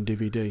Blu-ray and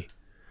DVD.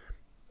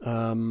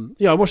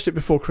 I watched it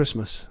before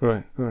Christmas.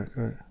 Right.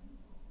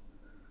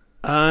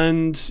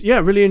 And yeah,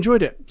 really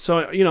enjoyed it. So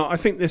I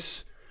think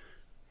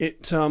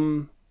it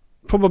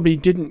probably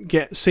didn't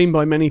get seen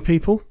by many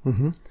people,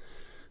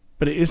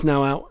 but it is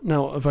now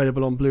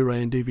available on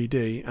Blu-ray and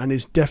DVD, and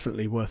is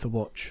definitely worth a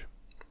watch.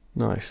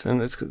 Nice.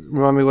 And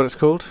remind me what it's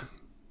called.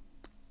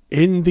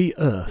 In the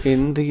Earth.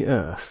 In the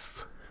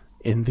Earth.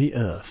 In the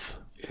Earth.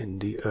 In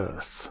the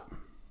Earth.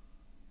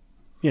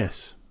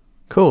 Yes.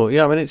 Cool.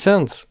 Yeah, I mean, it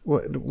sounds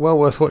well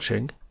worth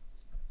watching.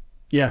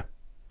 Yeah,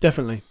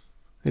 definitely.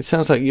 It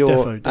sounds like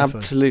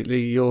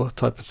absolutely your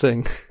type of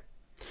thing.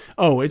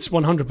 Oh, it's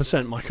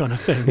 100% my kind of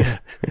thing, yeah.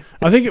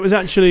 I think it was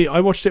actually, I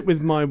watched it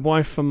with my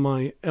wife and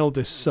my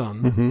eldest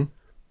son,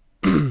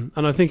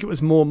 and I think it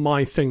was more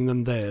my thing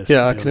than theirs.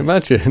 Yeah, I can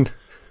imagine.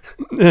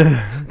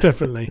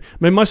 Definitely. I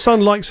mean, my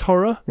son likes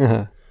horror,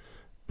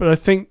 but I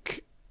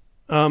think,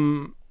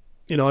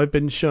 I've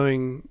been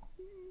showing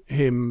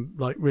him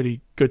like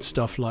really good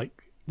stuff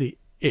like the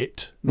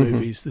It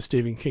movies, the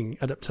Stephen King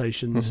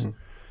adaptations,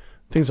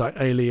 things like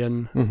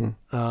Alien,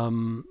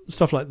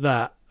 stuff like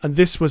that. And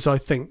this was, I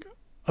think,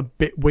 a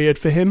bit weird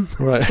for him,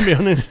 right? To be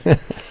honest.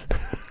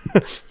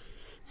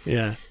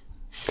 Yeah.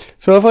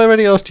 So have I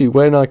already asked you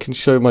when I can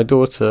show my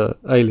daughter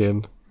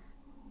Alien?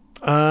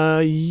 No,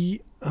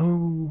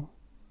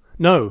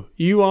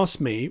 you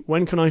asked me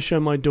when can I show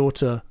my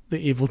daughter The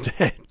Evil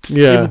Dead?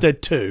 Yeah. Evil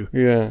Dead 2.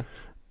 Yeah.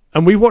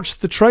 And we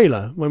watched the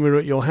trailer when we were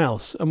at your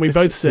house, and we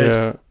both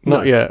said,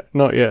 not yet.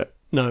 No,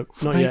 not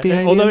Maybe yet.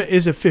 Alien? Although it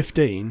is a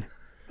 15.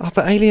 Oh,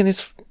 but Alien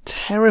is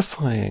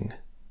terrifying.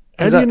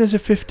 Alien is a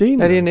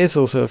 15. Alien is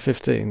also a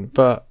 15,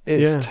 but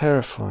it's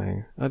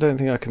terrifying. I don't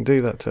think I can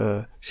do that to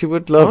her. She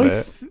would love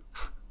it.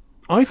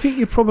 I think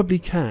you probably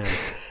can.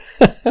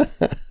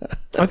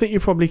 I think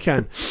you probably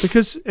can.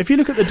 Because if you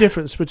look at the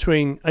difference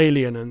between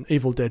Alien and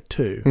Evil Dead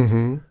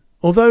 2,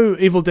 although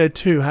Evil Dead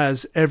 2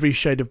 has every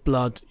shade of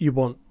blood you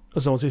want,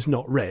 as long as it's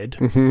not red,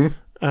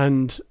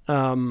 and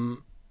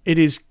it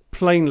is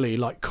plainly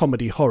like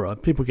comedy horror.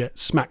 People get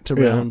smacked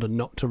around and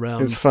knocked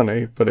around. It's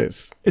funny, but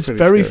it's very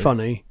scary.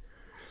 funny.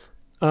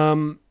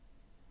 But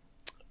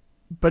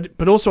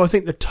also I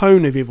think the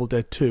tone of Evil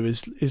Dead 2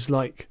 is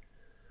like,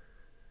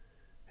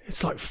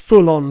 it's like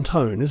full on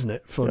tone, isn't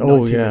it? For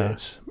 90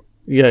 minutes.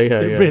 Yeah.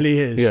 It really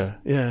is.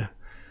 Yeah.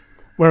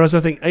 Whereas I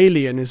think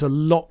Alien is a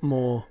lot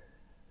more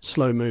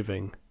slow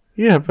moving.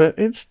 Yeah, but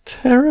it's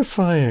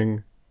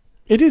terrifying.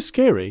 It is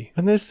scary.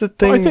 And there's the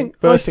thing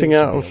bursting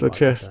out of the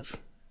chest.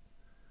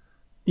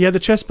 Yeah, the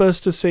chest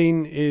burster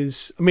scene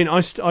is... I mean,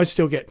 I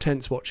still get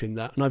tense watching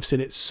that, and I've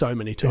seen it so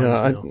many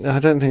times now. I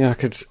don't think I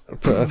could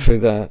put her through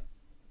that.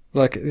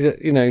 Like,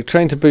 you know,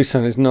 Train to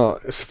Busan is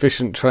not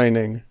sufficient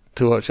training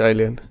to watch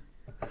Alien.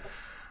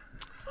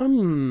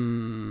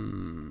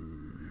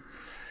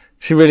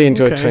 She really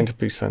enjoyed Train to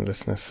Busan,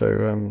 listener,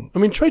 so... I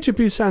mean, Train to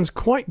Busan's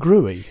quite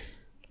gruey.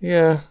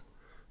 Yeah.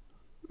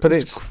 But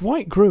it's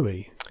quite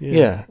gruey.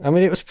 Yeah. I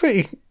mean, it was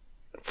pretty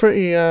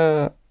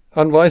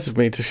unwise of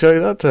me to show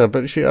that to her,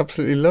 but she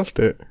absolutely loved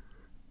it.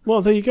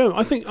 Well, there you go.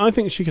 I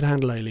think she could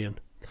handle Alien,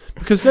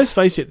 because let's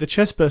face it, the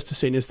chest burster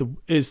scene is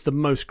the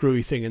most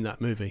gruey thing in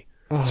that movie.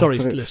 Sorry,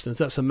 listeners,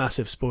 that's a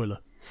massive spoiler.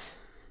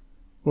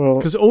 Well,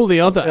 because all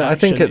the other action I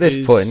think at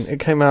this point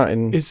it came out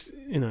in the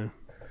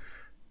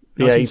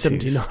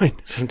 1979.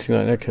 80s.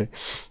 79. Okay.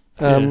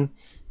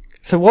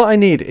 So what I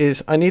need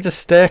a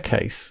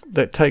staircase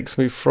that takes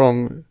me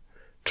from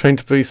Train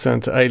to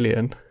Busan to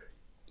Alien.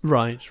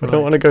 Right. I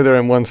don't want to go there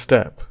in one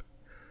step.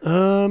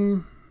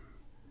 What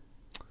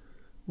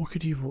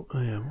could you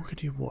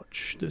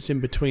watch that's in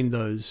between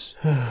those?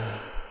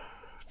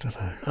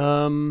 Don't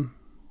know.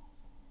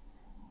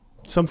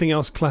 Something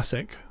else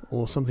classic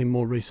or something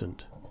more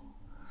recent?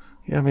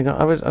 Yeah, I mean,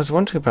 I was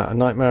wondering about A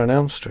Nightmare on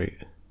Elm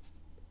Street.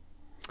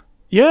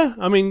 Yeah,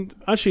 I mean,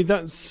 actually,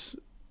 that's...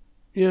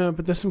 Yeah,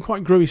 but there's some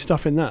quite gruey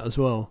stuff in that as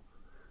well.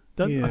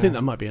 I think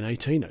that might be an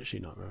 18,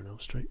 actually, Nightmare on Elm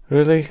Street.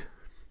 Really?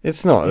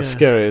 It's not as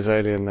scary as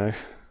Alien, though.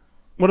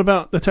 What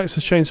about the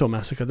Texas Chainsaw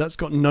Massacre? That's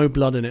got no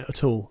blood in it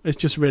at all. It's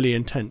just really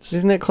intense.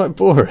 Isn't it quite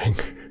boring?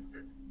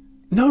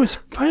 No, it's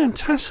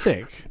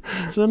fantastic.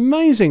 It's an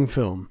amazing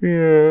film.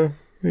 Yeah,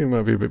 it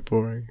might be a bit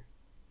boring.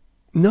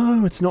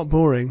 No, it's not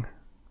boring.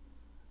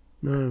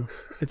 No,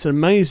 it's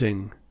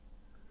amazing.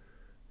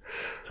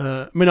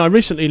 I mean, I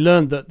recently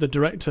learned that the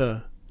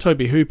director,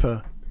 Toby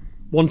Hooper,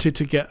 wanted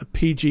to get a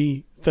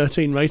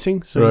PG-13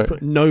 rating, so he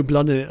put no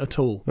blood in it at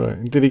all.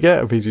 Right. Did he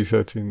get a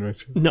PG-13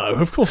 rating? No,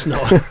 of course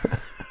not.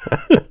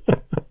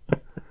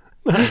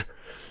 No.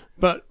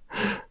 But,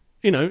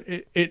 you know,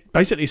 it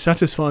basically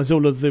satisfies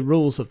all of the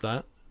rules of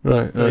that.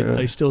 Right.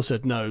 They still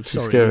said, no,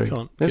 sorry, scary. we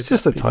can't. It's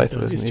just the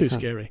title, isn't it? It's too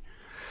scary.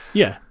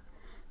 Yeah.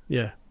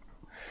 Yeah.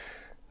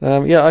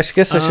 I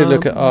guess I should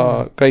look at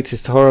our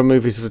greatest horror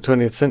movies of the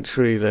 20th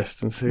century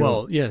list and see.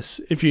 Well,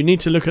 yes. If you need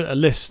to look at a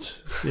list,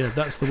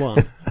 that's the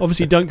one.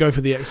 Obviously, don't go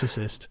for The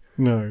Exorcist.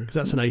 No. Because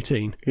that's an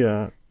 18.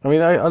 Yeah. I mean,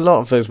 a lot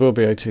of those will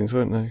be 18s,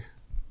 won't they?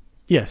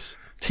 Yes.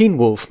 Teen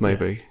Wolf,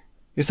 maybe. Yeah.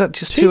 Is that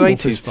just Teen too Wolf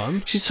 80s? is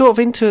fun. She's sort of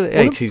into the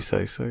 80s,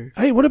 though. So.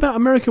 Hey, what about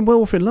American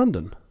Werewolf in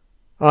London?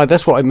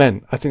 That's what I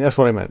meant. I think that's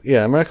what I meant.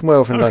 Yeah, American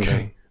Werewolf in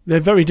London. They're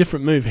very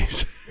different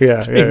movies.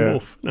 Yeah, Teen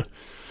Wolf. No.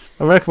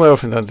 American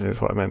Werewolf in London is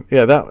what I meant.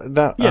 Yeah,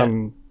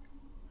 that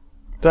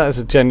is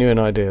a genuine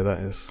idea. That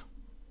is.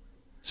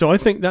 So I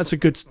think that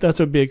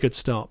would be a good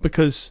start,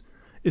 because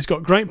it's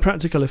got great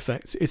practical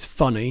effects. It's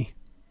funny.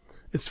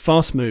 It's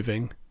fast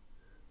moving.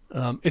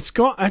 It's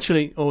got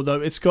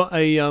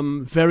a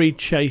very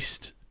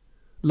chaste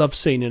love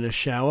scene in a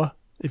shower.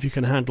 If you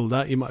can handle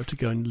that, you might have to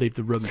go and leave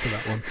the room for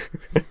that one.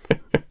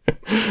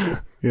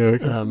 Yeah, we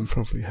can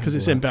probably because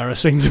it's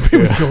embarrassing to be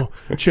with your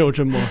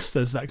children whilst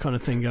there's that kind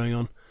of thing going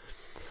on.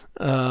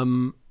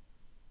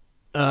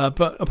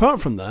 But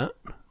apart from that,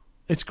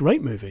 it's a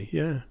great movie.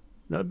 Yeah,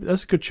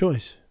 that's a good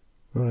choice.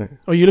 Right.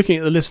 Are you looking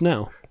at the list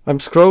now? I'm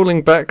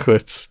scrolling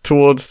backwards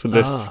towards the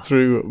list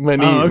through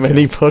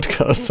many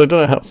podcasts. I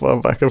don't know how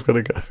far back I've got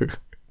to go.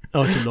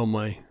 Oh, it's a long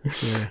way.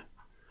 Yeah.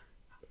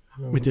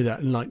 We did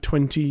that in like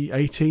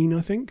 2018, I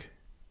think.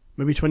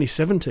 Maybe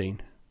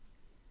 2017.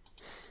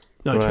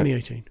 No, Right.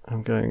 2018.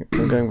 I'm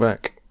going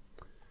back.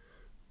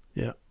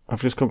 Yeah.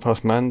 I've just gone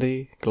past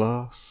Mandy,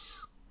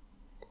 Glass.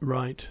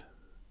 Right.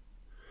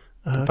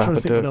 Trying to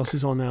think Babadook. what else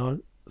is on our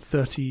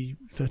 30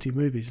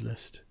 movies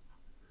list.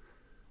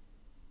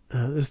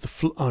 There's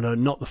oh no,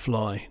 not The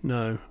Fly.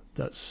 No,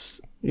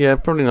 that's... Yeah,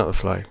 probably not The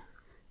Fly.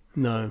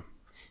 No.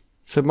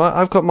 So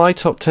I've got my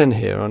top 10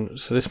 here,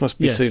 so this must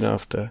be Yes. soon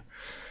after.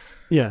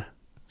 Yeah.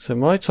 So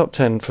my top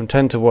 10 from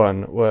 10 to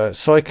 1 were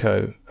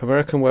Psycho,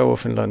 American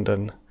Werewolf in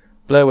London,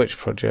 Blair Witch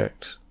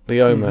Project,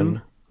 The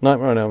Omen,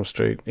 Nightmare on Elm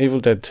Street, Evil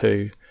Dead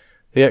 2,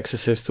 The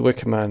Exorcist, The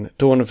Wicker Man,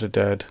 Dawn of the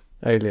Dead,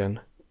 Alien.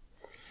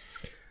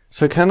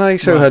 So can I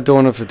show her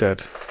Dawn of the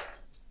Dead?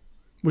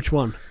 Which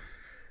one?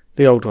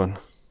 The old one.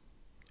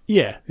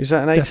 Yeah. Is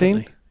that an 18?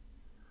 Definitely.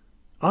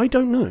 I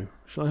don't know.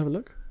 Shall I have a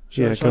look?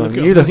 Yeah, Shall I go on. look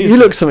it You up look, on the you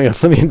look something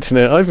up on the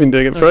internet. I've been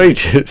doing it for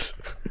ages.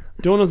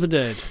 Dawn of the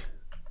Dead.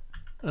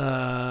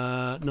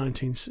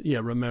 19... Yeah,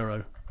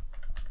 Romero.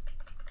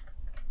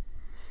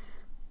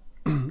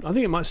 I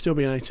think it might still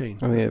be an 18.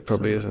 I think it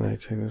probably is an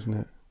 18, isn't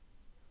it?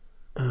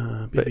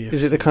 But BBF.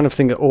 is it the kind of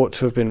thing that ought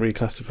to have been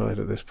reclassified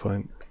at this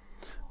point?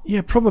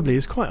 Yeah, probably.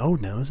 It's quite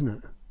old now, isn't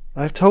it?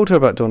 I've told her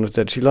about Dawn of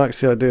the Dead. She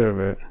likes the idea of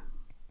it.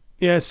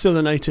 Yeah, it's still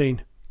an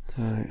 18.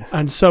 Right.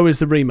 And so is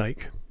the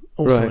remake.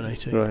 Also Right, an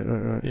 18.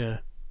 right. Yeah.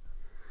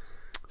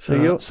 So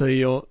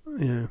you're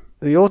yeah.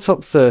 your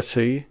top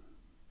 30...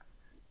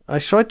 I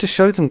tried to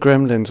show them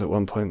Gremlins at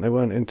one point. They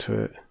weren't into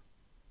it.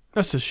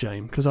 That's a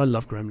shame, because I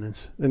love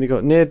Gremlins. Then you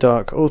got Near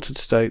Dark, Altered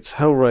States,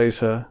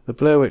 Hellraiser, The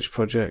Blair Witch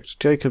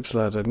Project, Jacob's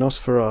Ladder,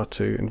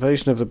 Nosferatu,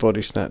 Invasion of the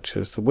Body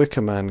Snatchers, The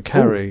Wicker Man,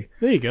 Carrie. Ooh,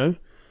 there you go.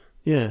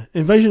 Yeah,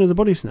 Invasion of the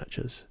Body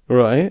Snatchers.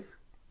 Right.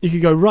 You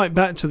could go right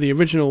back to the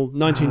original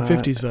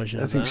 1950s version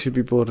I of think that. she'd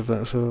be bored of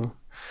that as well.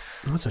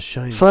 Oh, that's a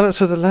shame.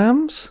 Silence of the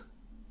Lambs?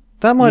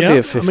 That might be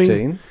a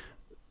 15.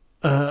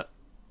 Yeah,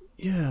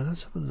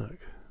 let's have a look.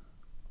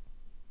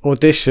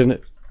 Audition,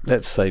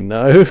 let's say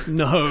no.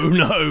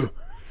 No.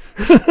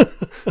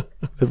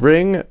 The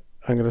Ring,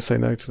 I'm going to say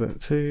no to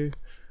that too.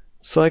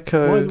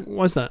 Psycho.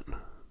 Why's that?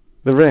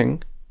 The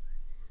Ring?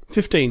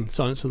 15,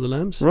 Silence of the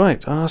Lambs.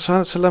 Right.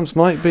 Silence of the Lambs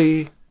might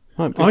be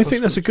I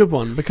think that's a good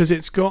one, because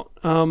it's got,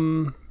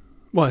 some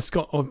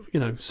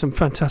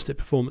fantastic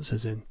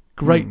performances in.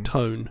 Great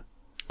tone.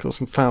 Got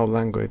some foul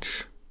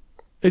language.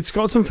 It's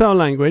got some foul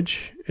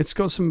language. It's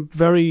got some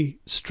very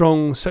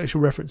strong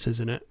sexual references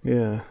in it.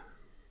 Yeah.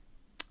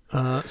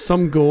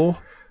 Some gore.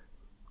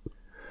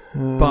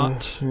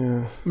 But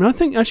yeah. I mean, I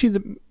think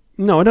actually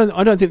I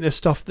don't think there's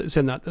stuff that's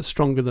in that's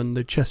stronger than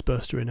the chest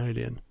burster in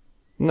Alien.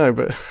 No,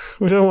 but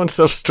we don't want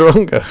stuff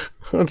stronger.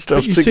 We want stuff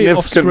But you see it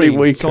off significantly screen.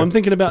 weaker. So I'm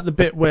thinking about the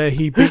bit where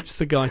he beats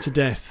the guy to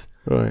death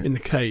Right. in the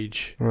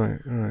cage.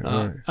 Right.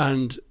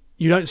 And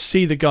you don't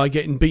see the guy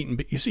getting beaten,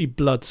 but you see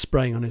blood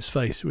spraying on his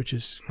face, which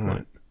is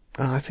quite...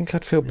 I think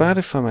I'd feel bad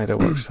if I made her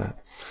watch that.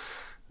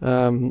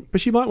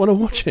 But you might want to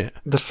watch it.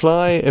 The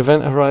Fly,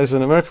 Event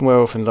Horizon, American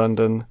Werewolf in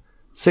London,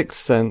 Sixth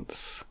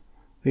Sense,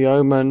 The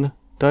Omen,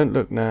 Don't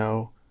Look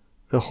Now,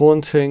 The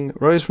Haunting,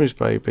 Rosemary's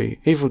Baby,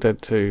 Evil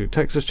Dead 2,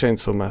 Texas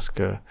Chainsaw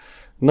Massacre,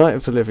 Night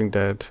of the Living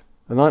Dead,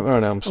 A Nightmare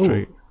on Elm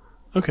Street.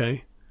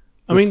 Okay.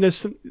 I mean, the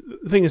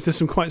thing is, there's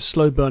some quite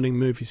slow-burning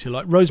movies here.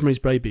 Like Rosemary's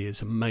Baby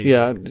is amazing.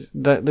 Yeah,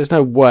 there's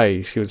no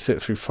way she would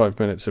sit through 5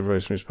 minutes of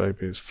Rosemary's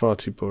Baby. It's far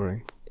too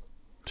boring.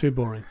 Too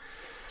boring.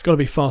 It's got to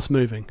be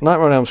fast-moving.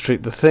 Nightmare on Elm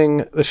Street, The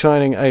Thing, The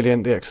Shining,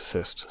 Alien, The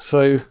Exorcist.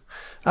 So,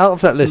 out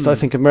of that list, I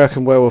think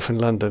American Werewolf in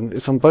London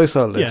is on both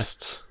our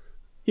lists.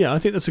 Yeah, I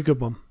think that's a good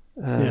one.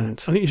 And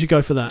I think you should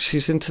go for that.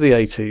 she's into the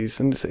 80s.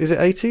 And is it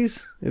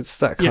 80s? It's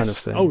that kind of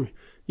thing. Oh,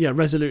 yeah,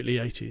 resolutely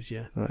 80s,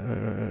 yeah.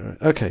 Right.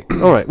 Okay.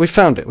 All right, we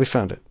found it.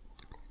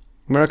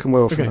 American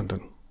Werewolf in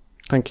London.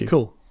 Thank you.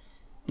 Cool.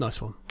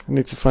 Nice one. I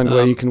need to find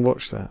where you can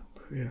watch that.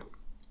 Yeah.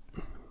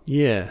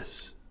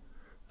 Yes.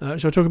 Shall I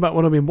talk about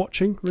what I've been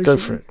watching recently? Go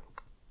for it.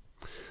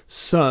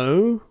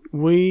 So,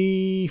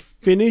 we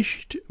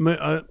finished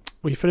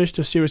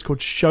a series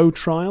called Show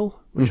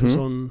Trial, which was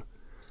on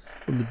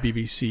the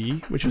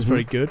BBC, which was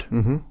very good.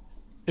 Mm-hmm.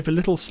 If a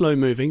little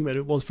slow-moving, but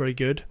it was very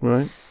good.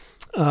 Right.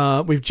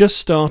 We've just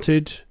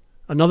started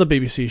another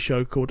BBC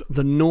show called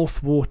The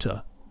North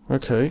Water.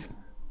 Okay.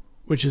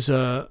 Which is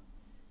a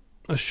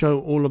show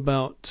all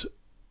about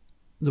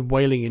the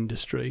whaling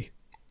industry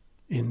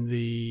in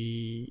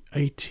the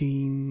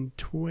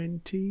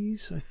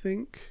 1820s, I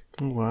think.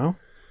 Oh, wow.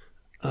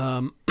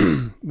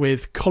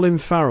 With Colin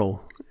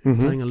Farrell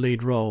playing a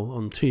lead role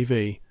on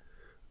TV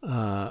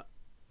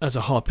as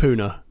a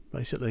harpooner,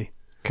 basically.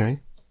 Okay.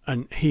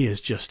 And he is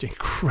just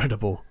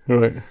incredible.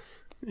 Right.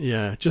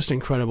 Yeah, just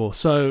incredible.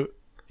 So,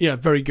 yeah,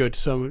 very good.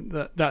 So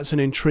that's an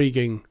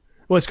intriguing...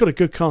 Well, it's got a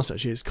good cast,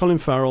 actually. It's Colin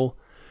Farrell,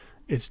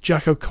 it's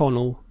Jack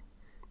O'Connell,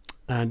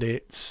 and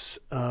it's...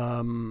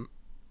 oh,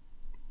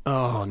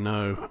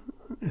 no.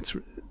 It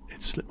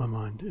slipped my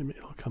mind.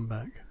 It'll come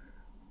back.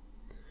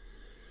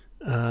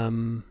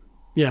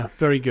 Yeah,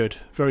 very good.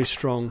 Very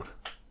strong.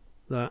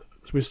 So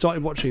we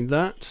started watching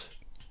that.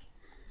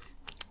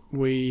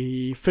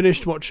 We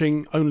finished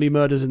watching Only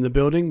Murders in the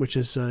Building, which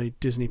is a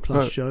Disney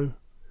Plus show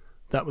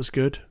That was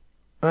good.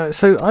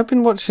 So I've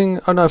been watching.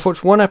 Oh no, I've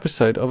watched one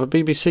episode of a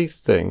BBC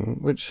thing,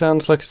 which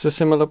sounds like it's a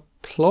similar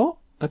plot.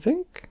 I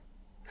think.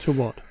 To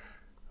what?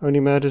 Only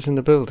Murders in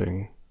the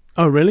Building.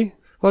 Oh really?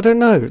 Well, I don't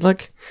know.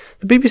 Like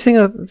the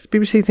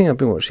BBC thing I've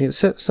been watching. It's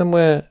set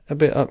somewhere a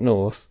bit up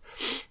north,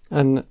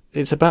 and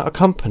it's about a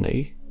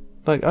company.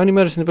 Like Only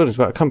Murders in the Building is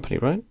about a company,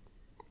 right?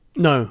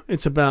 No,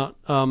 it's about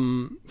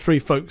 3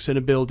 folks in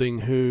a building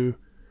who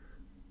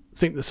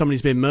think that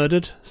somebody's been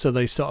murdered, so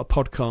they start a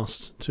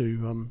podcast to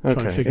try and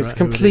figure out. It's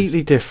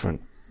completely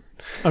different.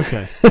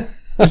 Okay,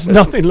 it's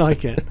nothing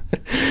like it.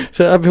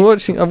 So I've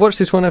watched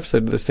this one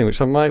episode of this thing,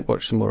 which I might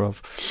watch some more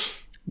of,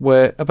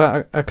 where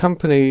about a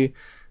company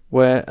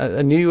where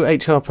a new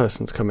HR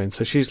person's come in.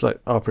 So she's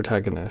like our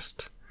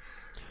protagonist.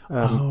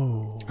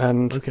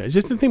 And okay. Is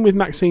this the thing with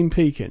Maxine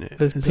Peake in it?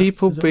 There's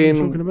people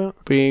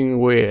being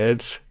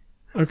weird.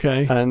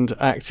 Okay. And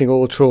acting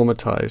all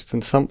traumatized,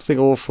 and something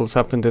awful's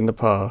happened in the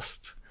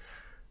past.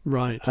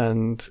 Right.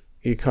 And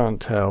you can't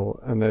tell.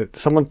 And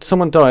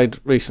someone died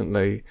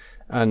recently,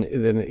 and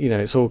then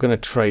it's all going to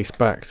trace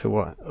back to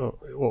what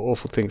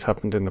awful things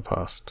happened in the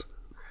past.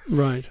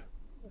 Right.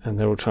 And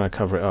they're all trying to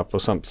cover it up or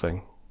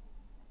something.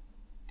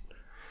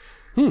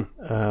 So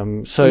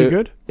pretty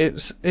good.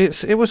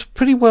 It was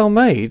pretty well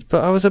made,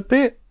 but I was a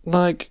bit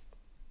like,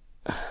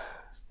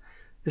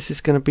 this is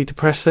going to be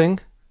depressing.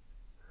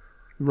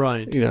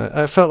 Right.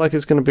 I felt like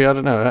it's going to be, I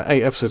don't know,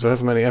 8 episodes or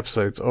however many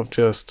episodes of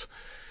just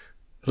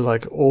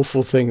like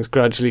awful things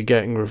gradually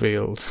getting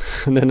revealed.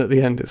 And then at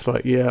the end it's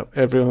like, yeah,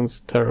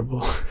 everyone's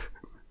terrible.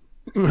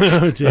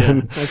 Oh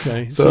dear.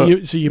 Okay. So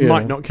you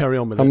might not carry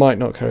on with it. I might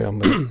not carry on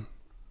with it.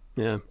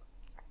 Yeah.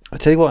 I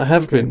tell you what I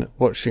have been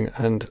watching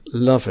and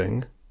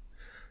loving,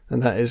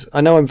 and that is, I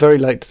know I'm very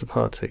late to the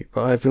party,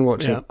 but I've been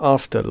watching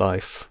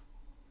Afterlife.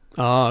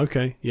 Ah,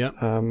 okay. Yeah.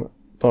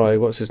 By,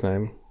 what's his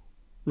name?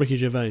 Ricky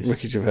Gervais.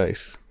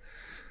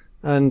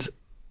 And,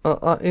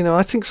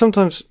 I think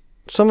sometimes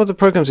some of the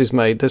programs he's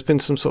made, there's been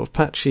some sort of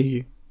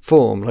patchy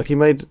form. Like he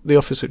made The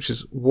Office, which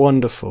is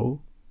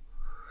wonderful.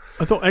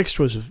 I thought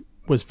Extras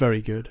was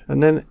very good.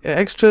 And then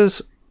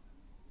Extras,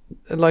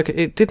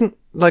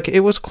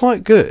 it was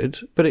quite good,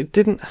 but it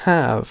didn't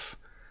have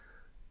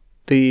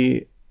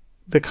the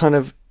kind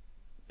of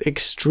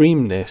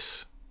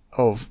extremeness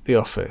of The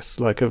Office,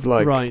 right.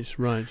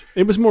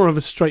 It was more of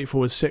a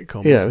straightforward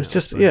sitcom. Yeah, it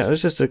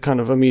was just a kind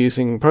of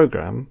amusing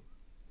program.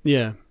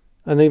 Yeah,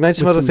 and they made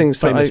some other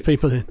things famous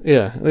people in.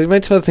 Yeah, they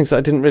made some other things that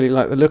I didn't really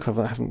like the look of.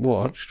 I haven't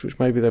watched, which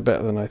maybe they're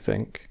better than I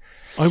think.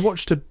 I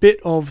watched a bit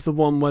of the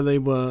one where they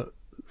were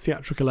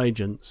theatrical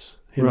agents,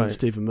 him and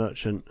Stephen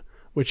Merchant,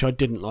 which I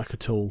didn't like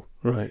at all.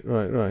 Right.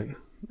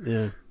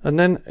 Yeah, and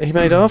then he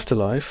made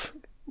Afterlife,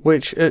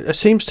 which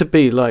seems to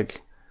be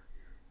like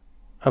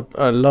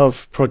a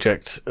love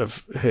project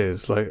of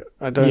his. Like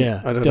I don't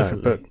know,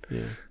 but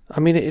I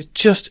mean,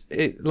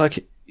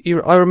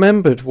 I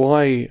remembered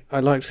why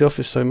I liked The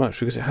Office so much,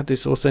 because it had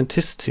this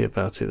authenticity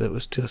about it that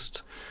was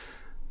just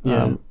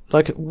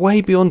like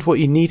way beyond what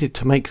you needed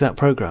to make that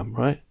program.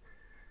 Right?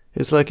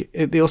 It's like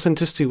the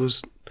authenticity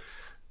was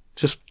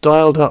just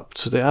dialed up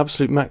to the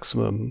absolute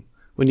maximum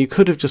when you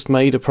could have just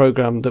made a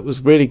program that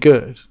was really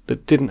good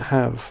that didn't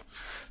have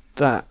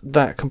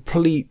that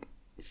complete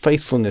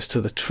faithfulness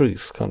to the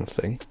truth kind of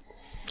thing.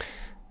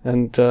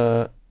 And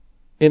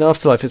in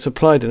Afterlife it's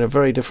applied in a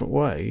very different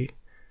way,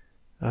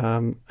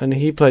 and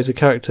he plays a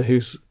character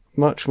who's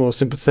much more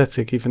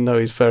sympathetic, even though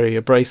he's very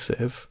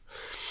abrasive.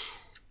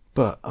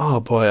 But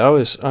oh boy,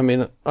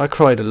 I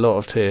cried a lot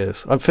of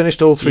tears. I've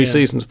finished all 3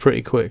 seasons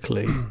pretty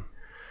quickly.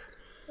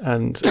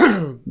 And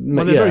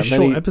they're very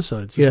short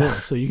episodes as well,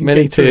 so you can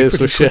many get through tears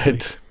were quickly.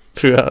 shed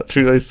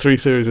through those 3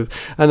 series,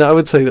 and I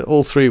would say that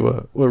all 3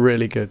 were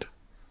really good.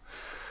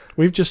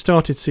 We've just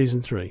started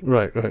season 3.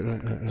 Right.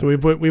 So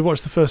we've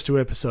watched the first 2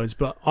 episodes,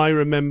 but I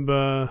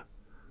remember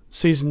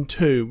season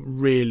 2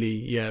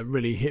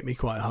 really hit me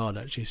quite hard.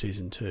 Actually,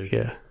 season 2.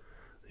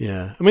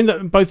 Yeah. I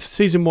mean, both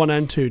season 1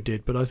 and 2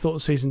 did, but I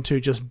thought season 2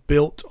 just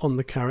built on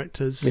the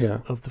characters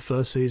of the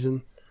first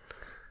season.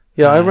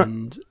 Yeah,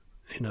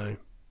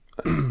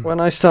 when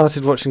I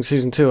started watching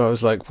season 2, I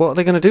was like, what are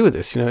they going to do with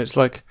this? It's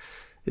like,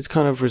 it's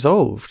kind of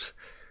resolved.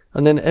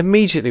 And then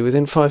immediately,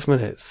 within 5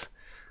 minutes,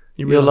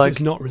 you realise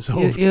it's not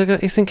resolved. You're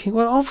thinking,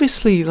 well,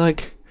 obviously,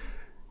 like,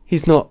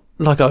 he's not,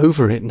 like,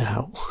 over it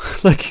now.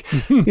 Like,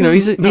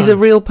 he's a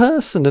real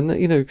person. And,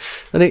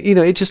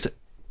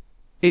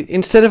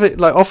 instead of it,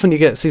 like, often you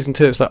get season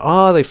 2, it's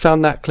like, they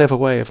found that clever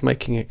way of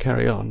making it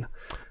carry on.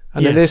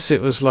 And in this,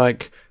 it was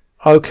like,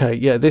 okay,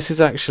 yeah, this is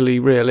actually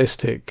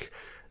realistic.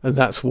 And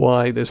that's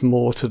why there's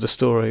more to the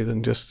story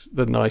than just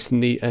the nice,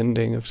 neat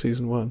ending of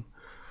season 1.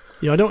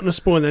 Yeah, I don't want to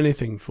spoil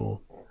anything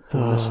for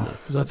the listener,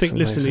 because I think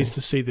listener needs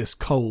to see this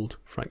cold,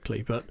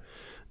 frankly. But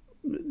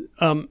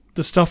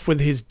the stuff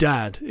with his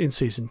dad in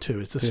season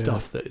 2 is the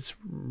stuff that is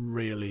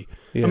really...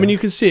 I mean, you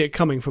can see it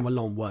coming from a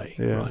long way,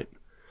 right?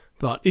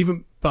 But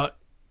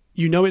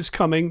it's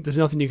coming. There's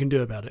nothing you can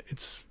do about it.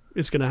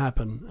 It's going to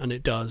happen, and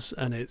it does,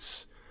 and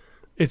it's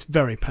It's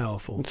very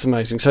powerful. It's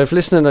amazing. So if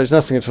listener knows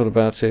nothing at all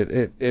about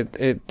it,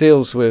 it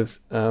deals with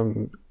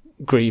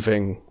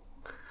grieving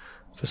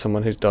for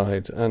someone who's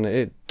died, and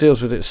it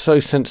deals with it so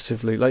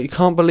sensitively. Like, you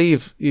can't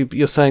believe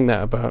you're saying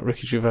that about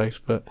Ricky Gervais,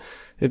 but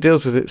it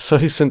deals with it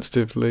so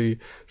sensitively,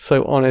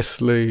 so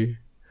honestly,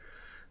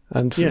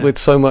 and with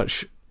so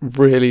much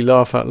really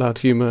laugh out loud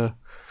humour.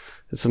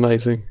 It's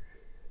amazing.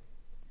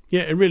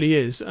 Yeah, it really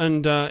is.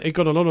 And it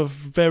got a lot of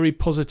very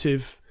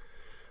positive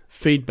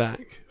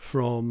feedback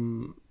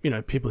from,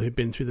 people who've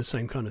been through the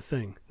same kind of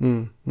thing.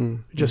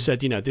 Just said,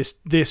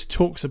 this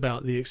talks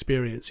about the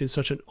experience in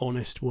such an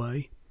honest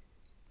way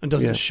and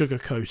doesn't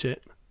sugarcoat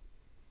it.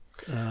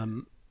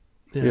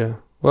 Yeah.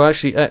 Well,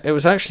 actually, it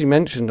was actually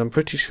mentioned, I'm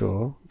pretty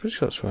sure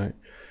that's right,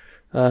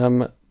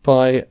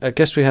 by a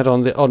guest we had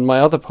on my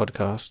other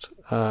podcast,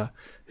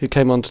 who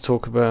came on to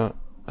talk about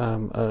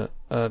a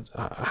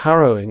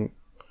harrowing,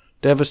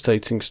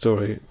 devastating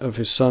story of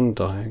his son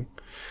dying.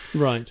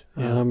 Right.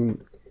 Yeah.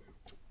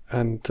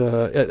 And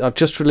I've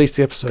just released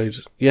the episode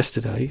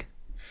yesterday.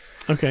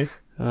 Okay.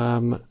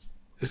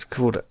 It's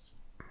called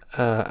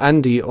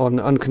Andy on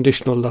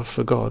Unconditional Love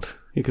for God.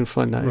 You can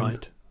find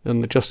that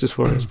on the Justice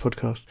Warriors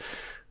podcast.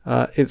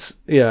 It's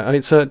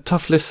a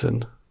tough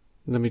listen,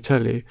 let me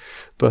tell you.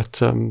 But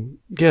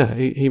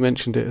he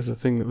mentioned it as a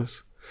thing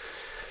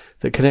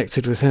that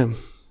connected with him.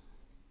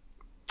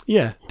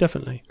 Yeah,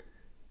 definitely.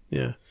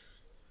 Yeah,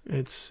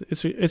 it's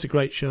a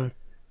great show.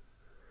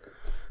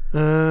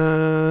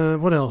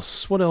 What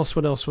else?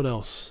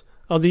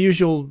 Oh, the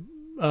usual.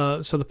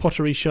 So the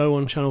Pottery Show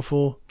on Channel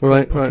 4.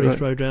 Right.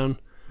 Throwdown.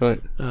 Right.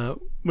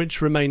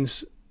 Which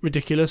remains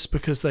ridiculous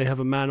because they have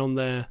a man on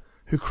there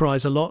who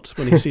cries a lot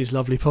when he sees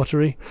lovely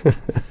pottery.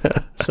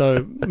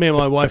 So me and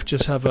my wife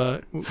just have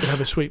a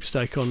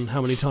sweepstake on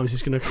how many times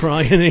he's going to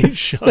cry in each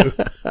show.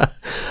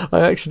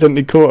 I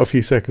accidentally caught a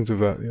few seconds of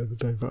that the other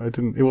day, but I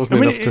didn't. It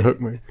wasn't enough to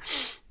hook me.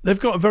 They've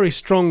got a very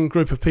strong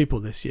group of people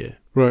this year.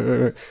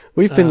 Right.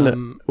 We've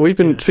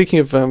been speaking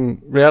of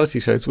reality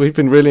shows. We've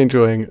been really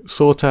enjoying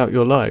Sort Out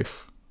Your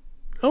Life.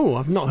 Oh,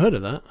 I've not heard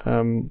of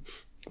that.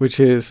 Which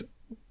is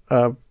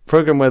a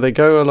program where they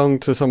go along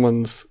to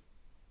someone's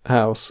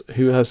house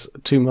who has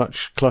too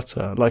much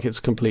clutter, like it's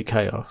complete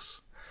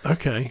chaos.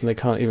 Okay. And they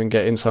can't even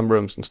get in some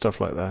rooms and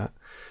stuff like that.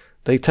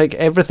 They take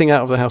everything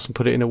out of the house and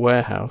put it in a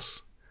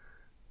warehouse,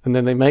 and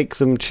then they make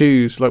them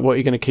choose like what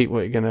you're going to keep,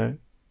 what you're going to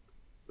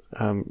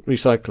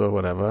recycle or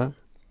whatever.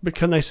 But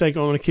can they say, I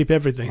want to keep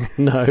everything?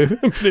 No.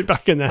 And put it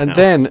back in their house?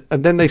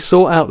 And then they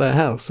sort out their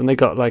house, and they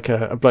got like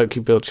a bloke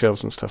who builds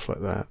shelves and stuff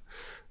like that.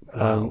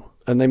 Wow.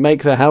 And they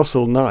make their house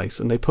all nice,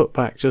 and they put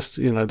back just,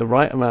 the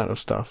right amount of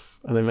stuff,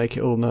 and they make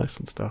it all nice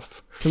and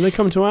stuff. Can they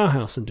come to our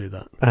house and do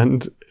that?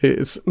 And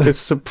it's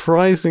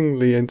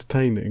surprisingly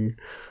entertaining.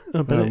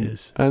 I bet it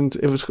is. And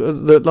it was,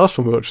 the last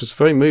one we watched was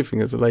very moving.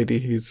 There's a lady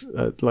who's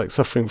like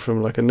suffering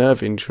from like a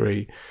nerve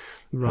injury.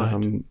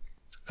 Right.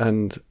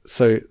 And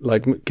so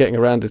like getting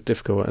around is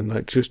difficult, and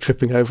like she was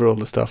tripping over all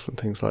the stuff and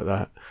things like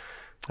that.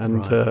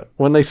 And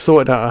when they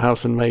sorted out her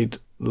house and made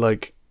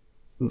like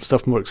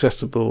stuff more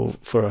accessible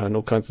for her and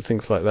all kinds of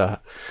things like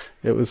that,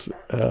 it was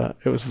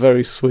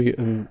very sweet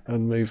and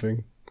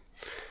moving.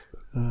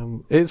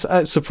 It's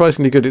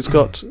surprisingly good. It's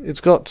got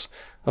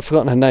I've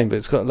forgotten her name, but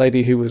it's got a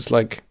lady who was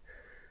like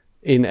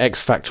in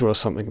X Factor or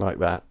something like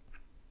that.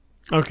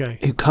 Okay.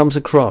 Who comes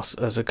across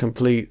as a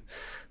complete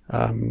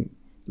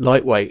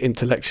lightweight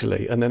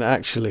intellectually, and then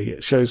actually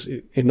shows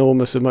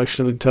enormous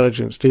emotional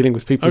intelligence dealing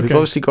with people who've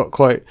obviously got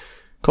quite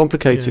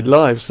complicated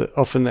lives that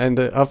often end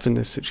up in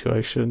this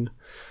situation.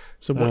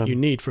 So what you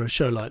need for a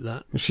show like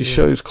that. She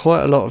shows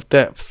quite a lot of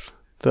depth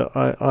that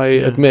I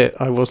admit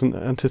I wasn't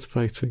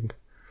anticipating.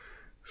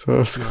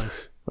 So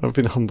I've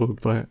been humbled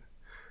by it.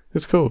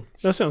 It's cool.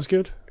 That sounds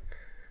good.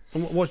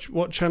 And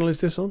what channel is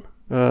this on?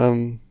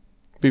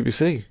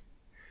 BBC.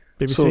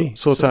 BBC.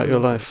 Sort Out Your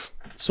Life.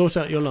 Sort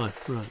Out Your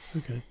Life. Right.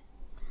 Okay.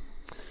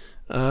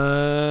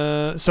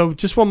 So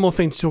just one more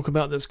thing to talk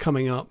about that's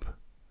coming up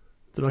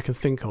that I can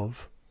think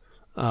of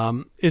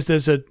is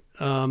there's a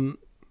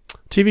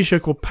TV show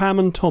called Pam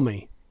and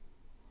Tommy,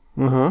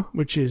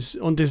 which is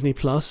on Disney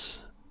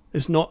Plus.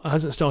 It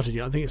hasn't started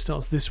yet. I think it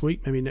starts this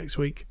week, maybe next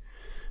week,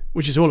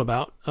 which is all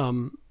about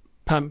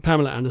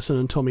Pamela Anderson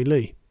and Tommy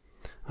Lee,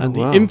 and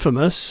the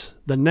infamous,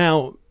 the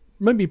now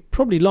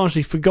probably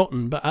largely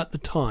forgotten, but at the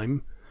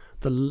time,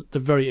 the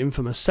very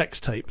infamous sex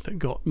tape that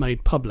got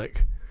made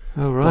public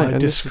by a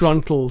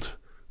disgruntled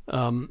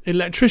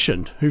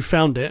electrician who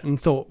found it and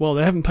thought, well,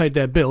 they haven't paid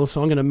their bill,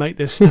 so I'm going to make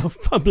this stuff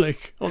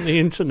public on the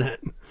internet.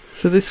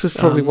 So this was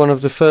probably one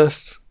of the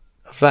first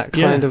of that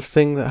kind of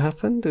thing that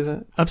happened, is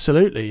it?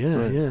 Absolutely,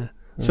 yeah.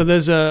 So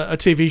there's a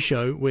TV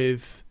show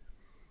with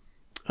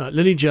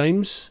Lily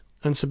James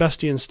and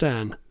Sebastian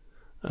Stan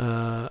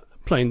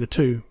playing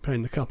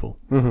the couple,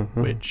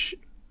 which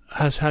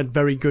has had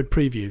very good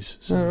previews.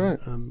 So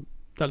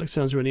that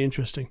sounds really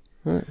interesting.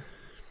 Right.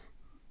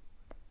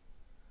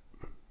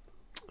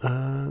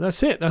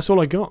 That's it. That's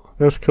all I got.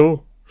 That's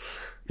cool.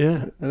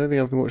 Yeah. I don't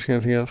think I've been watching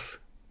anything else.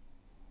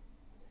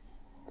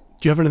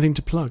 Do you have anything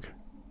to plug?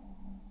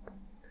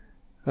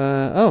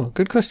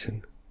 Good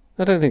question.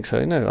 I don't think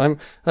so. No,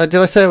 did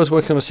I say I was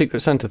working on a Secret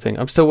Santa thing?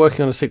 I'm still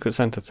working on a Secret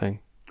Santa thing.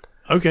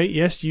 Okay,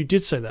 yes, you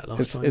did say that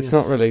last time. It's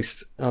not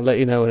released. I'll let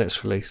you know when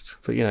it's released.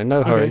 But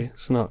no hurry. Okay.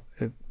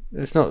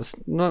 It's not.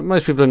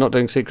 Most people are not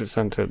doing Secret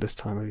Santa at this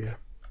time of year.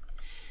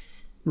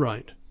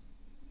 Right.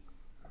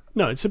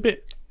 No, it's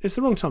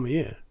the wrong time of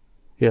year.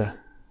 Yeah.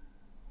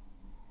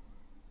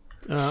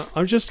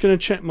 I'm just going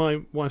to check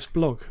my wife's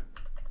blog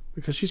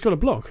because she's got a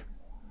blog.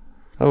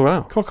 Oh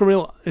wow.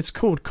 It's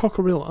called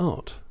Cockerill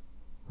Art.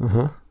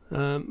 Uh-huh.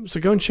 So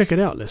go and check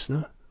it out,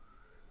 listener.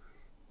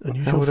 And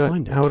you shall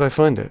find it. How would I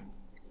find it?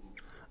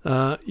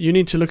 You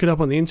need to look it up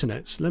on the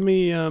internet. Let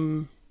me...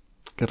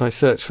 Could I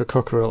search for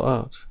Cockerill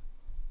Art?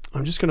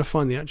 I'm just going to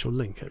find the actual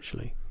link,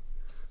 actually.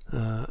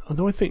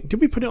 Although I think...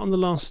 Did we put it on the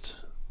last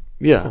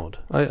pod?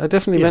 I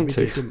definitely meant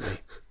to. Didn't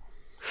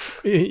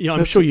we? Yeah,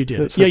 I'm sure you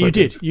did. Yeah, you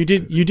did.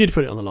 You did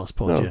put it on the last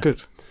pod, Oh,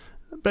 good.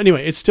 But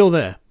anyway, it's still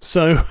there.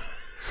 So...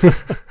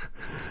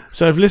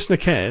 So if listener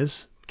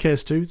cares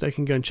to, they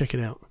can go and check it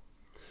out.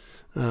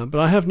 But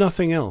I have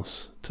nothing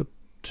else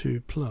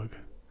to plug.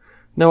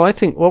 No, I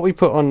think what we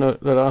put on the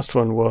last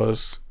one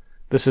was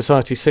the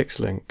Society 6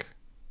 link.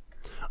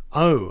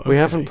 Oh, okay. We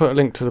haven't put a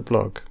link to the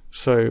blog,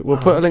 so we'll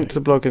put a link to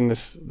the blog in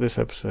this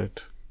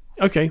episode.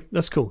 Okay,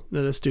 that's cool.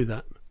 Let's do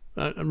that.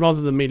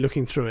 Rather than me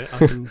looking through it,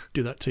 I can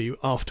do that to you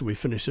after we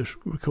finish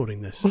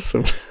recording this.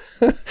 Awesome.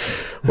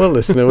 Well,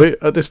 listener,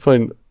 at this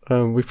point,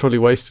 we've probably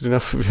wasted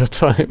enough of your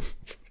time.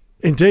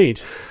 Indeed.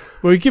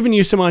 Well, we've given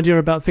you some idea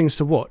about things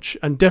to watch,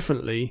 and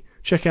definitely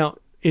check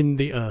out In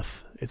the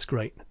Earth. It's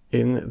great.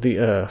 In the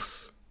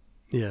Earth.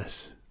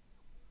 Yes.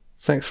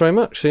 Thanks very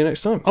much. See you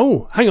next time.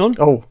 Oh, hang on.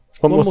 Oh,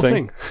 one more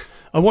thing.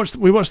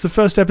 We watched the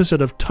first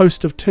episode of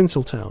Toast of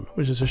Tinseltown,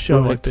 which is a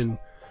show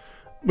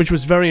which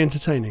was very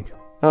entertaining.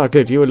 Ah,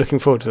 good. You were looking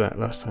forward to that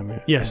last time,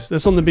 yeah. Yes,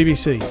 that's on the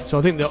BBC. So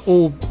I think that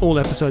all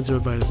episodes are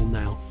available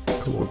now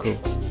to watch. Cool.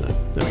 So,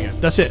 there we go.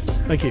 That's it.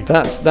 Thank you.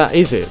 That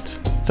is it.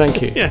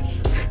 Thank you.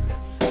 Yes.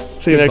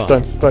 See you next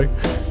time. Bye.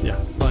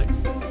 Yeah.